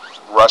don't just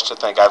rush to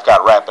think, I've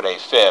got rapid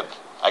AFib,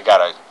 I got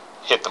to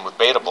hit them with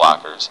beta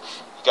blockers.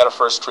 You got to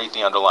first treat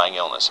the underlying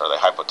illness. Are they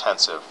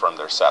hypotensive from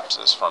their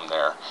sepsis, from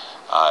their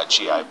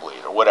GI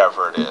bleed, or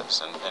whatever it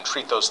is, and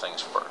treat those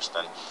things first.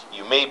 And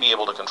you may be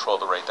able to control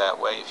the rate that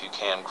way. If you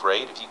can,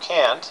 great. If you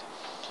can't,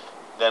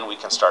 then we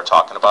can start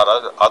talking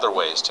about other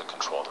ways to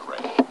control the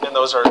rate. And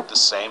those are the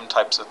same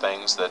types of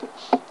things that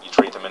you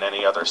treat them in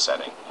any other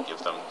setting. You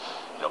give them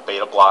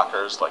beta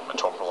blockers, like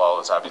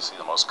metoprolol is obviously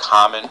the most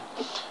common.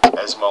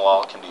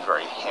 Esmolol can be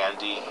very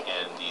handy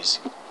in these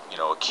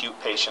acute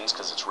patients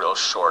because it's real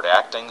short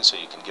acting, so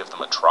you can give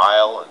them a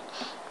trial, and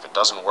if it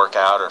doesn't work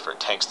out or if it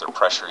tanks their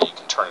pressure, you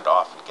can turn it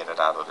off and get it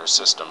out of their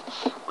system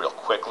real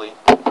quickly.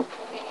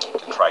 You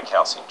can try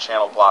calcium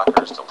channel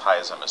blockers.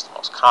 Diltiazem is the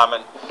most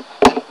common.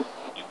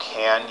 You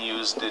can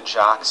use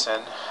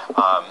digoxin.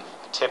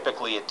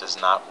 Typically it does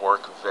not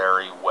work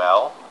very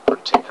well,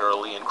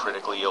 particularly in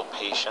critically ill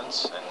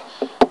patients,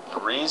 and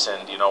the reason,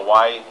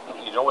 why,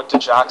 what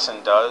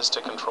digoxin does to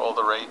control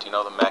the rate? Do you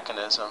know the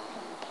mechanism?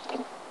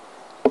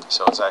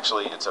 So it's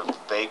a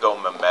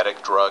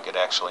vagomimetic drug. It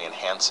actually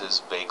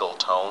enhances vagal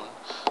tone,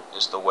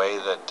 is the way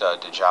that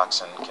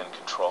digoxin can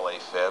control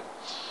AFib.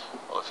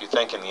 Well, if you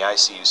think in the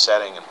ICU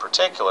setting in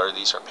particular,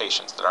 these are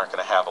patients that aren't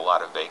going to have a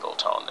lot of vagal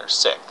tone. They're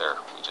sick.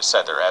 We just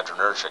said they're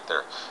adrenergic.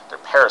 Their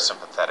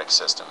parasympathetic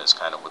system is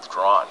kind of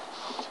withdrawn.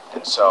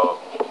 And so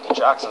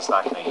digoxin's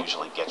not going to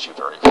usually get you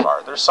very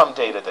far. There's some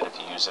data that if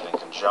you use it in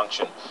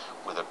conjunction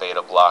with a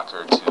beta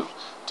blocker to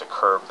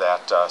curb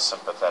that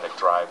sympathetic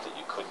drive, that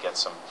you could get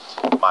some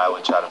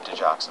mileage out of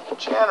digoxin. But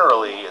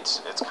generally,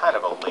 it's kind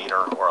of a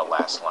later or a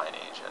last line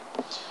agent.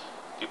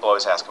 People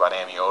always ask about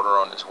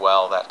amiodarone as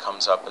well. That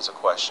comes up as a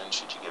question.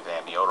 Should you give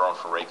amiodarone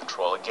for rate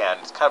control? Again,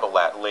 it's kind of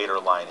a later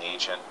line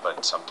agent,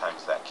 but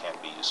sometimes that can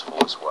be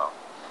useful as well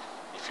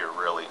if you're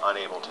really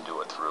unable to do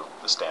it through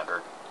the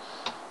standard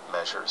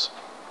measures.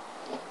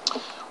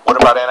 What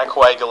about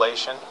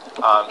anticoagulation?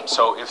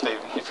 So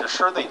if you're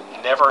sure they've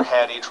never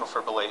had atrial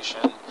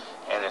fibrillation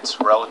and it's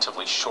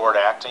relatively short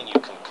acting, you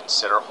can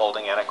consider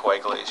holding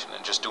anticoagulation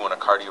and just doing a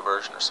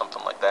cardioversion or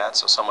something like that.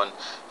 So someone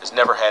has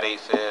never had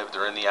AFib,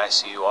 they're in the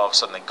ICU, all of a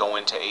sudden they go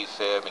into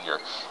AFib and you're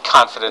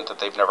confident that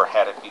they've never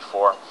had it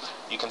before.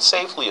 You can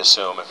safely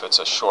assume, if it's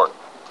a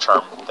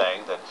short-term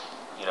thing, that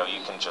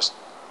you can just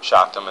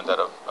shock them and that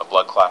a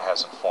blood clot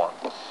hasn't formed.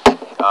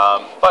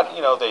 But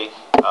you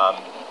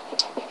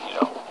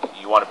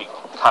want to be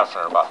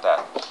confident about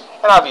that.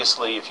 And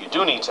obviously, if you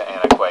do need to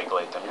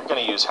anticoagulate them, you're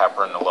going to use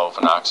heparin and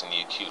Lovenox in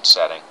the acute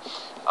setting.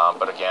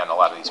 But again, a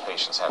lot of these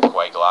patients have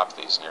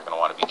coagulopathies, and you're going to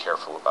want to be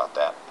careful about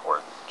that,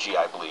 or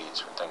GI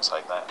bleeds, or things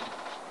like that.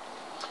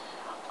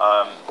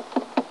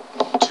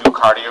 To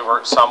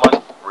cardiovert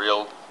someone,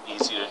 real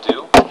easy to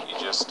do. You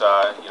just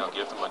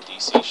give them a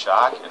DC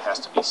shock. It has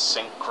to be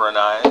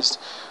synchronized.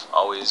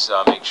 Always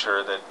make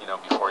sure that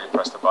before you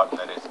press the button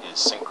that it is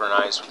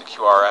synchronized with the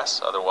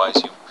QRS.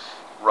 Otherwise, you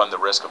run the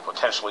risk of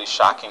potentially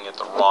shocking at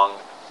the wrong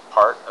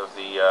part of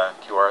the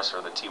QRS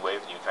or the T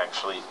wave, and you can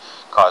actually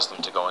cause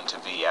them to go into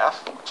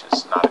VF, which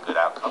is not a good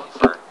outcome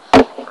for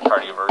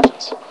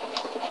cardiovergence.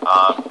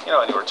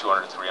 Anywhere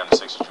 200 to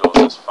 360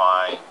 joules is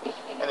fine.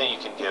 And then you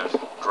can give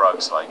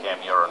drugs like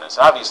amiodarone.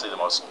 Obviously, the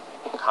most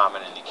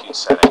common in the acute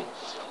setting.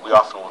 We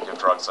often will give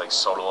drugs like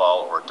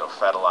sotalol or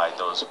dofetilide.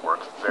 Those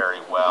work very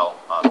well,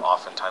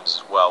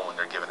 oftentimes as well when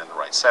they're given in the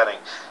right setting.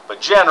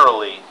 But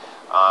generally,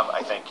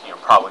 I think you're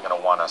probably going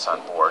to want us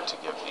on board to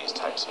give these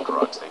types of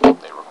drugs. They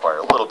require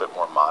a little bit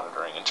more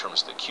monitoring in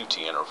terms of the QT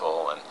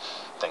interval and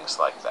things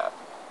like that.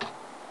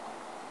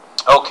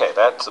 Okay,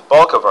 that's the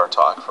bulk of our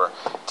talk for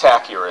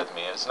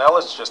tachyarrhythmias. Now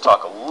let's just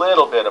talk a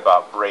little bit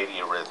about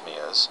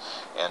bradyarrhythmias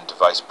and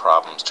device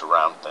problems to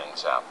round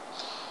things out.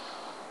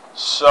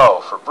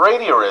 So, for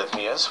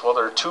bradyarrhythmias, well,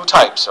 there are two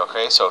types,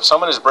 okay? So if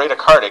someone is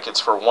bradycardic, it's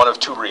for one of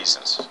two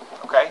reasons,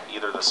 okay?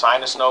 Either the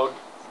sinus node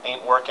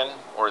ain't working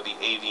or the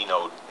AV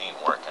node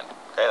ain't working,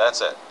 okay?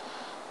 That's it.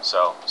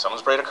 So if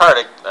someone's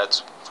bradycardic,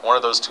 that's one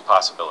of those two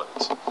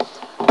possibilities.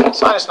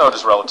 Sinus node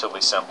is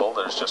relatively simple.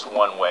 There's just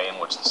one way in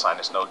which the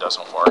sinus node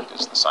doesn't work,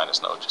 is the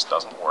sinus node just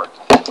doesn't work.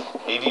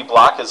 AV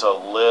block is a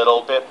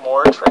little bit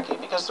more tricky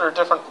because there are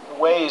different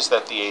ways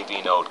that the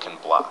AV node can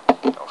block.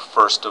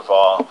 First of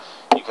all,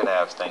 you can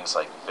have things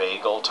like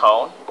vagal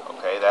tone.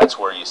 Okay, that's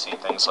where you see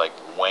things like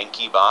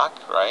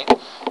Wenckebach, right?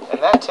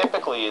 And that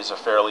typically is a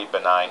fairly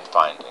benign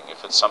finding.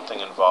 If it's something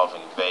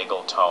involving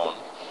vagal tone,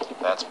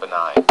 that's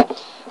benign.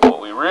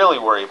 What we really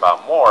worry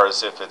about more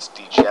is if it's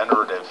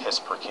degenerative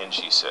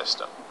His-Purkinje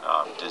system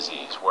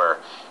disease, where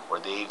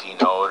the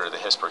AV node or the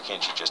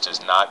His-Purkinje just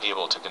is not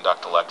able to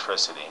conduct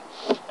electricity.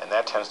 And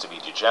that tends to be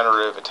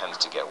degenerative, it tends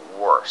to get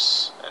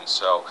worse. And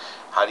so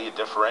how do you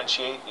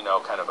differentiate,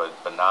 kind of a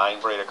benign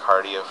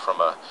bradycardia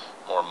from a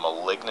more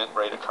malignant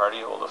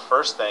bradycardia? Well, the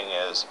first thing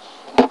is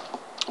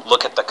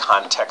look at the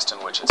context in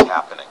which it's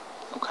happening,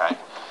 okay?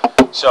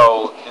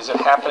 So is it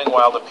happening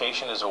while the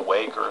patient is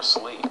awake or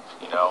asleep?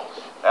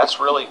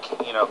 That's really,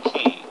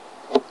 key.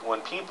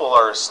 When people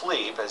are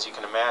asleep, as you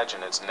can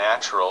imagine, it's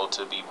natural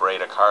to be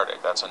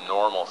bradycardic. That's a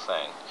normal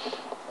thing.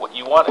 What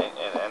you want,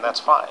 and that's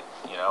fine.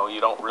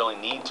 You don't really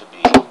need to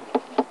be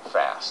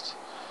fast.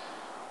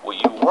 What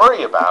you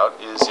worry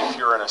about is if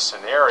you're in a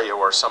scenario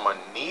where someone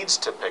needs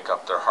to pick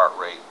up their heart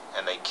rate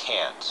and they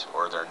can't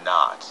or they're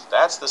not.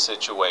 That's the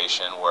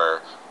situation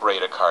where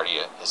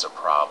bradycardia is a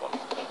problem.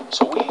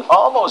 So we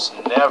almost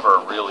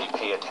never really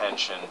pay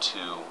attention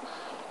to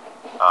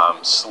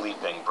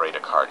sleeping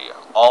bradycardia.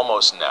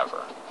 Almost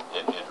never.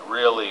 It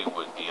really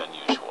would be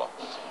unusual.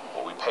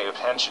 What we pay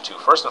attention to,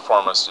 first and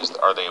foremost, is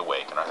are they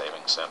awake and are they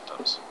having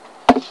symptoms?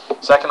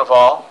 Second of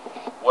all,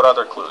 what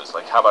other clues?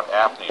 Like how about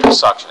apnea or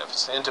suction? If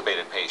it's an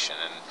intubated patient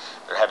and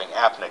they're having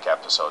apneic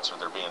episodes or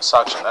they're being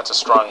suctioned, that's a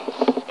strong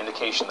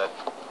indication that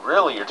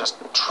really you're just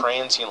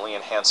transiently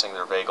enhancing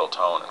their vagal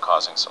tone and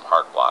causing some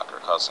heart block or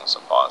causing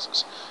some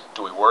pauses.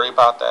 Do we worry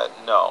about that?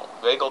 No.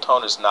 Vagal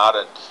tone is not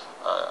an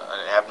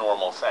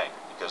abnormal thing,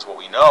 because what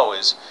we know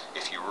is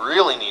if you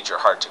really need your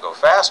heart to go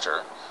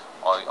faster,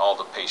 all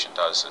the patient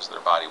does is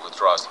their body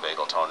withdraws the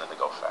vagal tone and they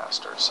go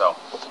faster. So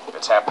if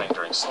it's happening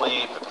during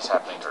sleep, if it's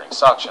happening during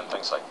suction,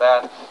 things like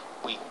that,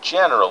 we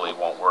generally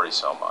won't worry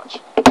so much.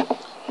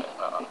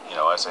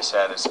 As I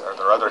said, are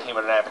there other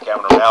hemodynamic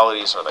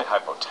abnormalities? Are they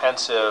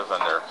hypotensive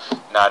and they're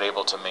not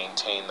able to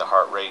maintain the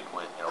heart rate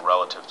with,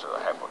 relative to their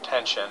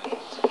hypotension?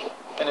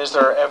 And is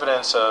there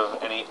evidence of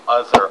any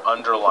other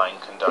underlying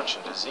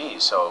conduction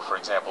disease? So, for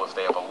example, if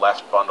they have a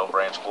left bundle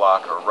branch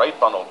block or a right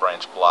bundle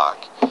branch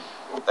block,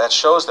 that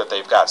shows that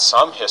they've got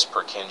some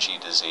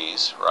His-Purkinje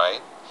disease,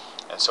 right?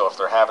 And so if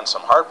they're having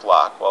some heart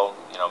block, well,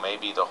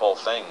 maybe the whole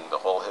thing, the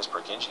whole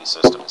His-Purkinje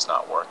system is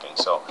not working.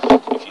 So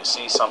if you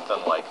see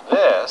something like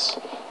this,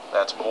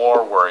 that's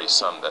more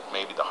worrisome that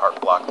maybe the heart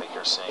block that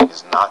you're seeing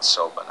is not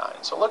so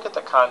benign. So look at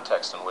the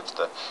context in which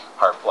the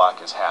heart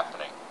block is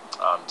happening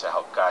to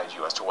help guide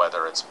you as to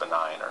whether it's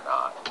benign or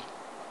not.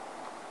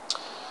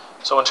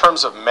 So in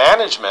terms of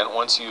management,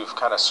 once you've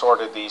kind of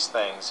sorted these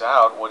things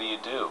out, what do you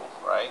do,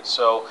 right?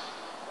 So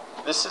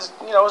this is,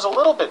 is a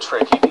little bit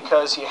tricky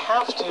because you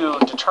have to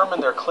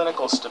determine their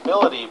clinical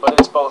stability, but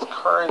it's both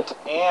current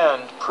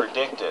and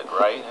predicted,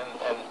 right?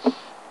 And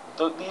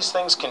these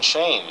things can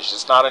change.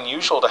 It's not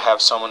unusual to have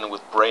someone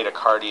with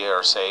bradycardia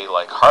or, say,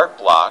 like heart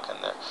block, and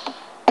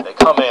they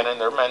come in and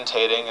they're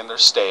mentating and they're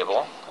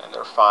stable and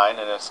they're fine,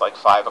 and it's like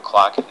 5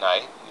 o'clock at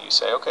night, and you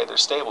say, okay, they're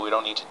stable, we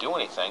don't need to do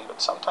anything,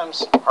 but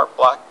sometimes heart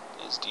block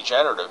is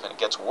degenerative and it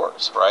gets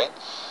worse, right?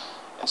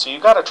 And so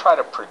you've got to try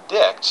to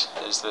predict,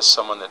 is this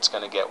someone that's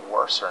going to get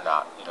worse or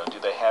not? Do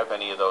they have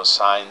any of those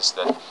signs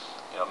that,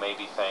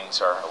 maybe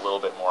things are a little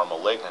bit more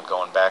malignant,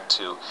 going back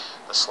to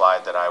the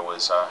slide that I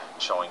was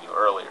showing you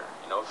earlier.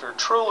 If you're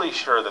truly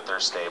sure that they're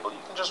stable, you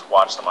can just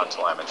watch them on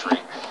telemetry.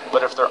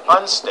 But if they're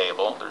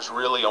unstable, there's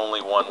really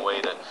only one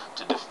way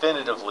to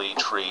definitively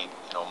treat,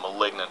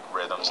 malignant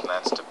rhythms, and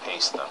that's to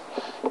pace them.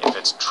 If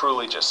it's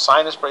truly just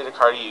sinus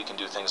bradycardia, you can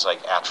do things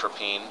like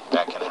atropine.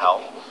 That can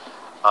help.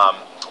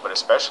 But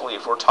especially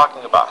if we're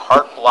talking about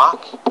heart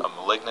block, a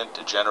malignant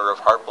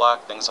degenerative heart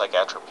block, things like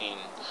atropine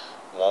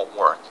won't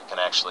work. It can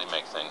actually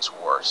make things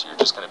worse. You're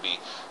just going to be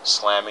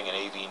slamming an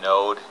AV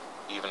node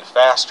even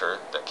faster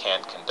that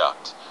can't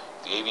conduct.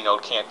 If the AV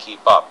node can't keep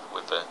up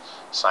with the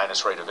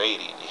sinus rate of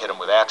 80, and you hit them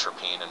with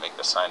atropine and make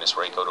the sinus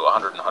rate go to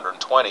 100 and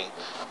 120,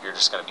 you're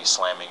just going to be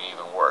slamming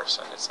even worse,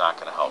 and it's not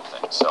going to help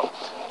things. So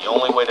the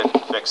only way to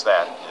fix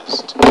that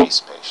is to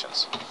pace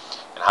patients.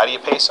 And how do you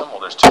pace them? Well,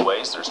 there's two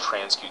ways. There's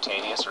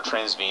transcutaneous or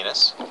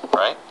transvenous,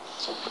 right?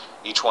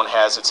 Each one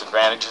has its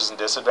advantages and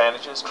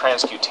disadvantages.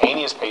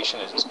 Transcutaneous pacing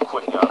is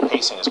quick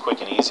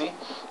and easy.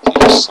 So you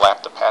just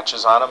slap the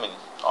patches on them and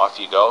off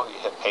you go. You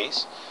hit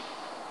pace.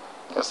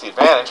 That's the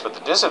advantage, but the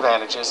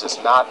disadvantage is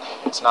it's not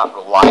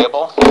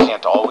reliable. You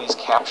can't always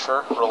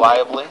capture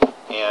reliably,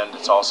 and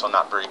it's also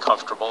not very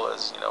comfortable.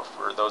 As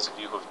for those of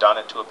you who have done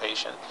it to a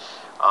patient,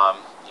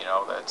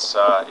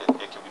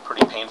 it can be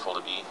pretty painful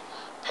to be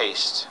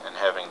paced and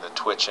having the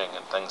twitching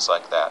and things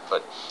like that.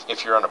 But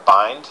if you're in a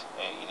bind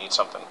and you need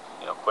something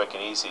quick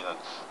and easy, then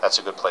that's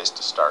a good place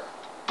to start.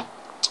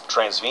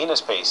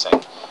 Transvenous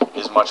pacing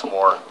is much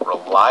more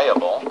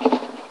reliable.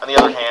 On the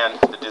other hand,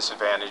 the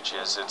disadvantage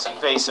is it's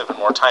invasive and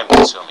more time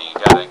consuming.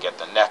 You've got to get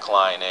the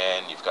neckline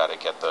in, you've got to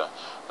get the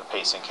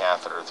pacing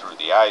catheter through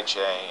the IJ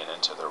and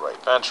into the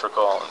right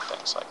ventricle and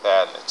things like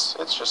that, and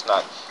it's just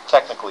not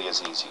technically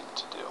as easy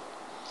to do.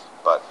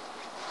 But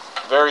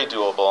very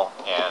doable,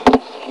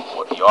 and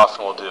what you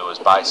often will do is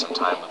buy some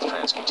time with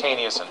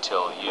transcutaneous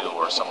until you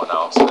or someone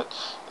else that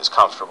is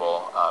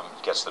comfortable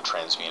gets the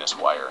transvenous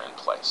wire in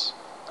place.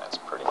 That's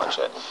pretty much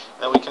it.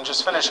 And then we can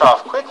just finish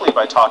off quickly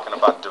by talking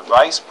about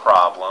device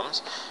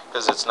problems,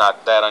 because it's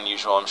not that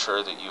unusual, I'm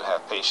sure, that you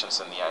have patients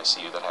in the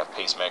ICU that have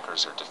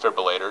pacemakers or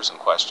defibrillators, and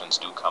questions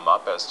do come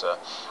up as to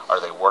are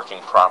they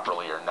working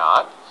properly or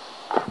not.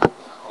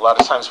 A lot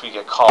of times we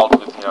get called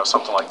with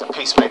something like the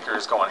pacemaker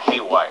is going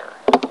haywire.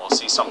 We'll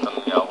see something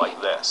like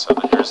this. So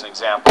here's an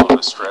example of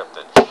a strip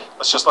that,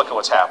 let's just look at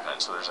what's happening.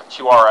 So there's a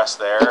QRS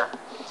there,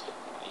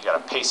 you got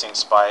a pacing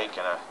spike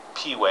and a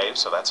P wave,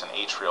 so that's an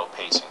atrial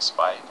pacing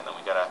spike, and then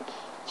we got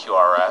a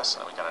QRS,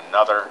 and then we got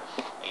another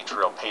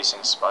atrial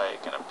pacing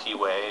spike and a P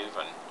wave,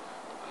 and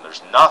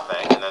there's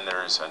nothing, and then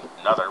there's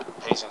another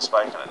pacing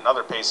spike and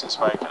another pacing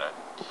spike and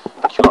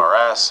a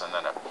QRS, and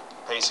then a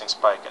pacing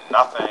spike and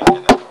nothing,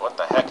 and then what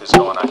the heck is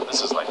going on?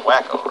 This is like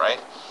wacko, right?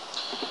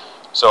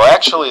 So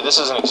actually, this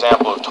is an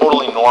example of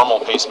totally normal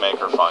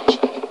pacemaker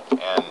function,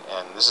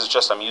 and this is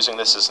just, I'm using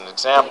this as an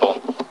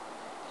example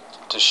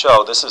to show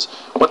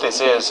what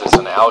this is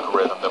an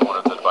algorithm that one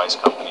of the device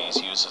companies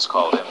uses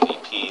called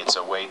MVP. It's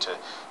a way to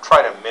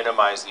try to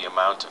minimize the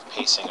amount of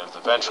pacing of the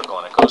ventricle,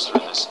 and it goes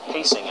through this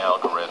pacing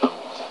algorithm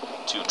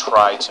to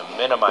try to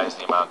minimize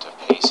the amount of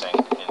pacing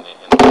in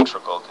the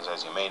ventricle, because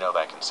as you may know,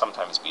 that can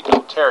sometimes be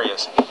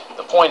deleterious.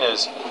 The point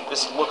is,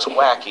 this looks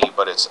wacky,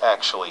 but it's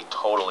actually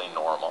totally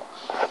normal.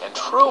 And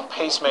true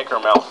pacemaker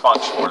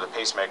malfunction, where the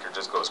pacemaker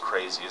just goes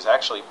crazy, is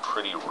actually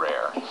pretty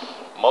rare.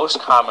 Most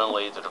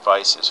commonly, the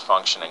device is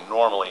functioning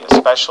normally,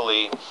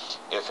 especially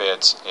if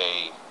it's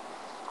a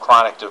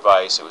chronic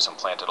device, it was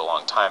implanted a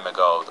long time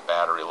ago, the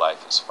battery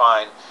life is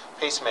fine.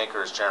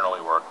 Pacemakers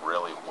generally work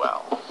really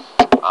well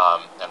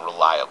and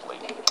reliably.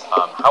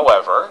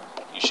 However,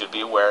 you should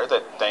be aware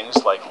that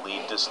things like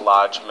lead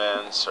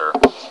dislodgements or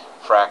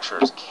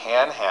fractures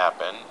can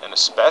happen, and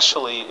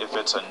especially if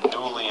it's a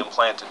newly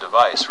implanted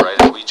device, right?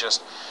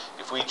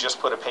 If we just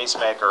put a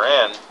pacemaker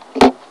in,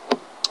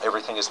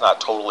 everything is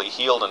not totally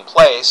healed in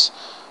place,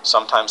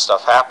 sometimes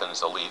stuff happens.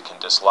 The lead can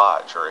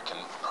dislodge, or it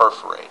can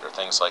perforate, or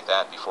things like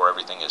that before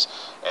everything is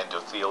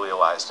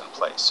endothelialized in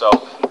place. So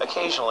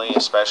occasionally,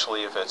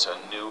 especially if it's a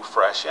new,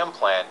 fresh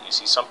implant, you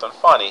see something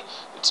funny,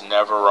 it's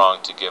never wrong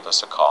to give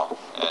us a call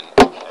and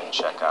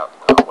check out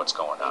what's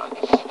going on.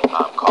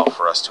 Call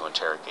for us to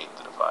interrogate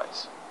the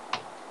device.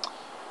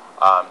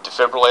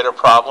 Defibrillator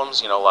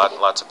problems,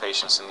 lots of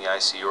patients in the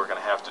ICU are going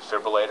to have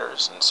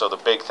defibrillators, and so the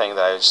big thing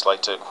that I just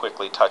like to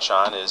quickly touch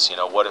on is,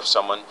 what if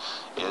someone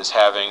is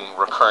having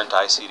recurrent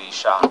ICD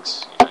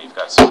shocks? You've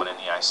got someone in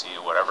the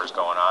ICU, whatever's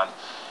going on.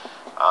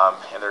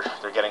 and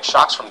they're getting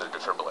shocks from the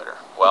defibrillator.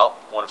 Well,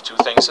 one of two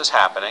things is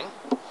happening.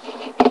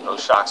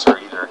 Those shocks are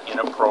either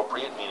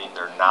inappropriate, meaning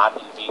they're not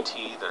in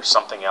VT, there's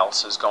something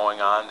else is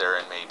going on. They're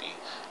in maybe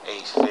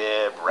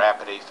AFib,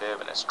 rapid AFib,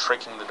 and it's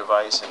tricking the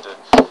device into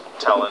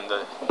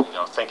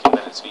thinking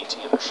that it's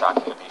VT and they're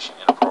shocking the patient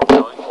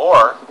inappropriately.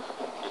 Or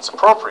it's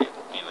appropriate,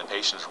 meaning the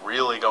patient's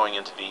really going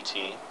into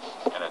VT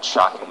and it's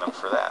shocking them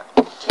for that.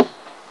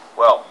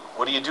 Well,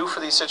 what do you do for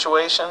these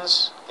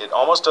situations? It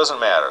almost doesn't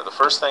matter. The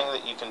first thing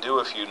that you can do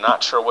if you're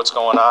not sure what's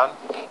going on,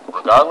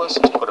 regardless,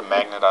 is put a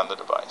magnet on the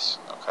device.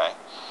 Okay.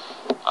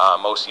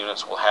 Most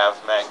units will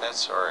have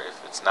magnets, or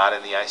if it's not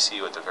in the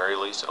ICU, at the very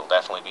least, it'll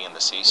definitely be in the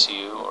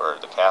CCU or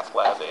the cath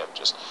lab. They have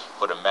just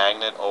put a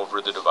magnet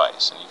over the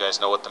device. And you guys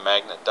know what the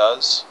magnet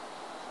does?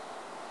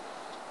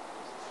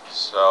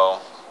 So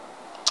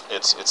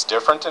it's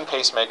different in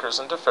pacemakers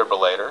and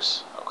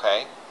defibrillators.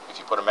 Okay. If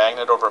you put a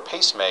magnet over a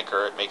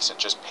pacemaker, it makes it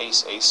just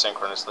pace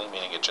asynchronously,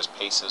 meaning it just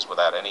paces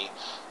without any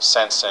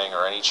sensing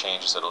or any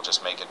changes. It'll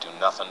just make it do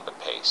nothing but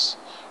pace,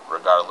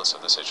 regardless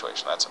of the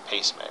situation. That's a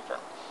pacemaker.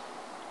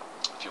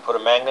 If you put a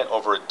magnet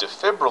over a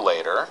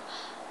defibrillator,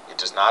 it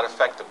does not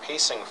affect the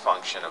pacing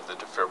function of the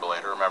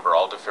defibrillator. Remember,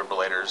 all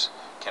defibrillators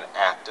can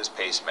act as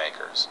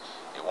pacemakers.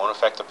 It won't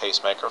affect the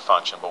pacemaker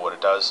function, but what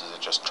it does is it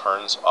just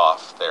turns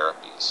off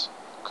therapies.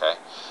 Okay?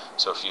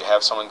 So if you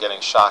have someone getting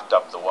shocked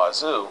up the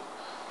wazoo,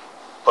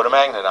 put a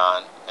magnet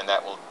on, and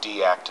that will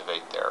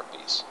deactivate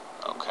therapies.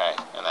 Okay?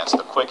 And that's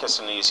the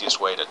quickest and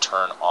easiest way to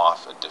turn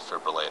off a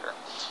defibrillator.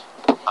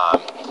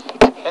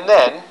 And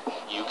then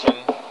you can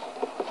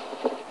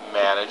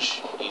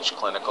manage each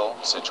clinical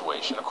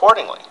situation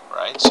accordingly,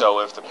 right? So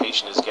if the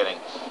patient is getting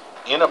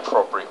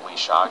inappropriately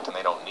shocked and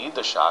they don't need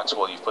the shocks,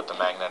 well, you've put the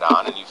magnet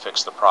on and you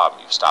fix the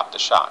problem. You've stopped the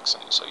shocks,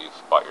 and so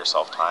you've bought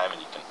yourself time and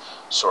you can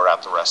sort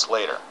out the rest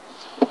later.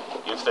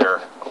 If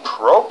they're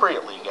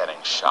appropriately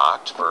getting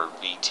shocked for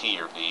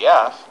VT or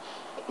VF,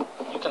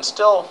 you can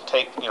still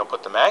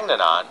put the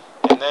magnet on,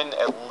 and then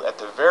at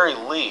the very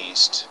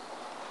least,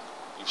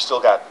 you've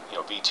still got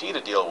VT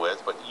to deal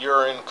with, but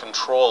you're in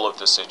control of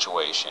the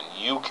situation.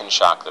 You can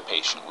shock the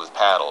patient with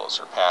paddles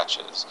or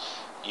patches.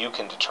 You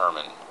can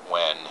determine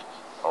when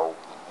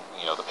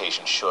the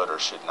patient should or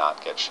should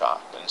not get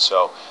shocked. And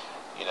so,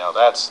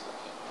 that's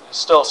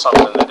still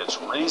something that it's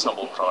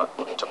reasonable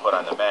to put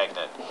on the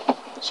magnet,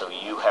 so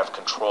you have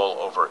control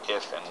over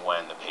if and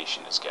when the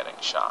patient is getting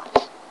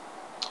shocked.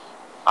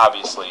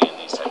 Obviously, in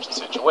these types of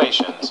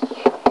situations,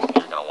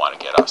 you're going to want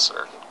to get us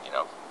or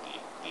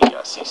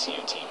the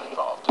CCU team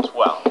involved as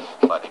well.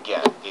 But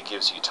again, it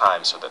gives you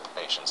time so that the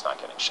patient's not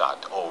getting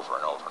shocked over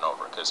and over and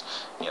over, because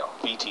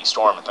VT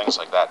storm and things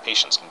like that,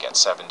 patients can get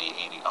 70,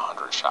 80,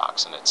 100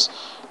 shocks, and it's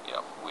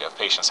we have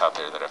patients out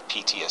there that have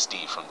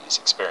PTSD from these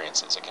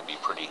experiences. It can be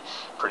pretty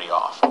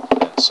awful.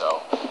 And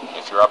so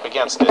if you're up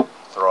against it,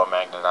 throw a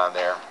magnet on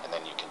there and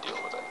then you can deal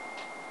with it.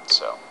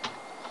 So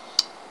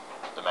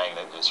the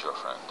magnet is your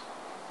friend.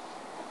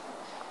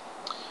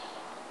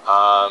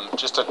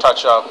 Just to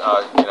touch up,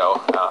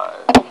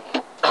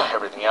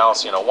 everything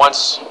else,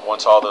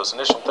 once all those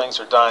initial things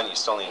are done, you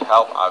still need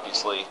help,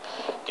 obviously,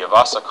 give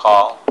us a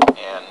call.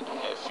 And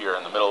if you're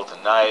in the middle of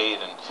the night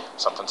and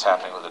something's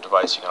happening with the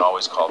device, you can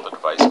always call the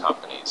device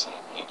companies. And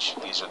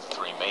these are the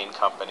three main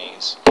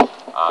companies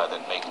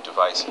that make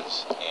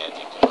devices, and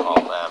you can call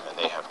them, and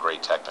they have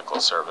great technical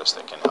service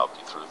that can help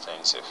you through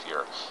things if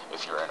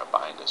you're in a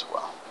bind as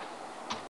well.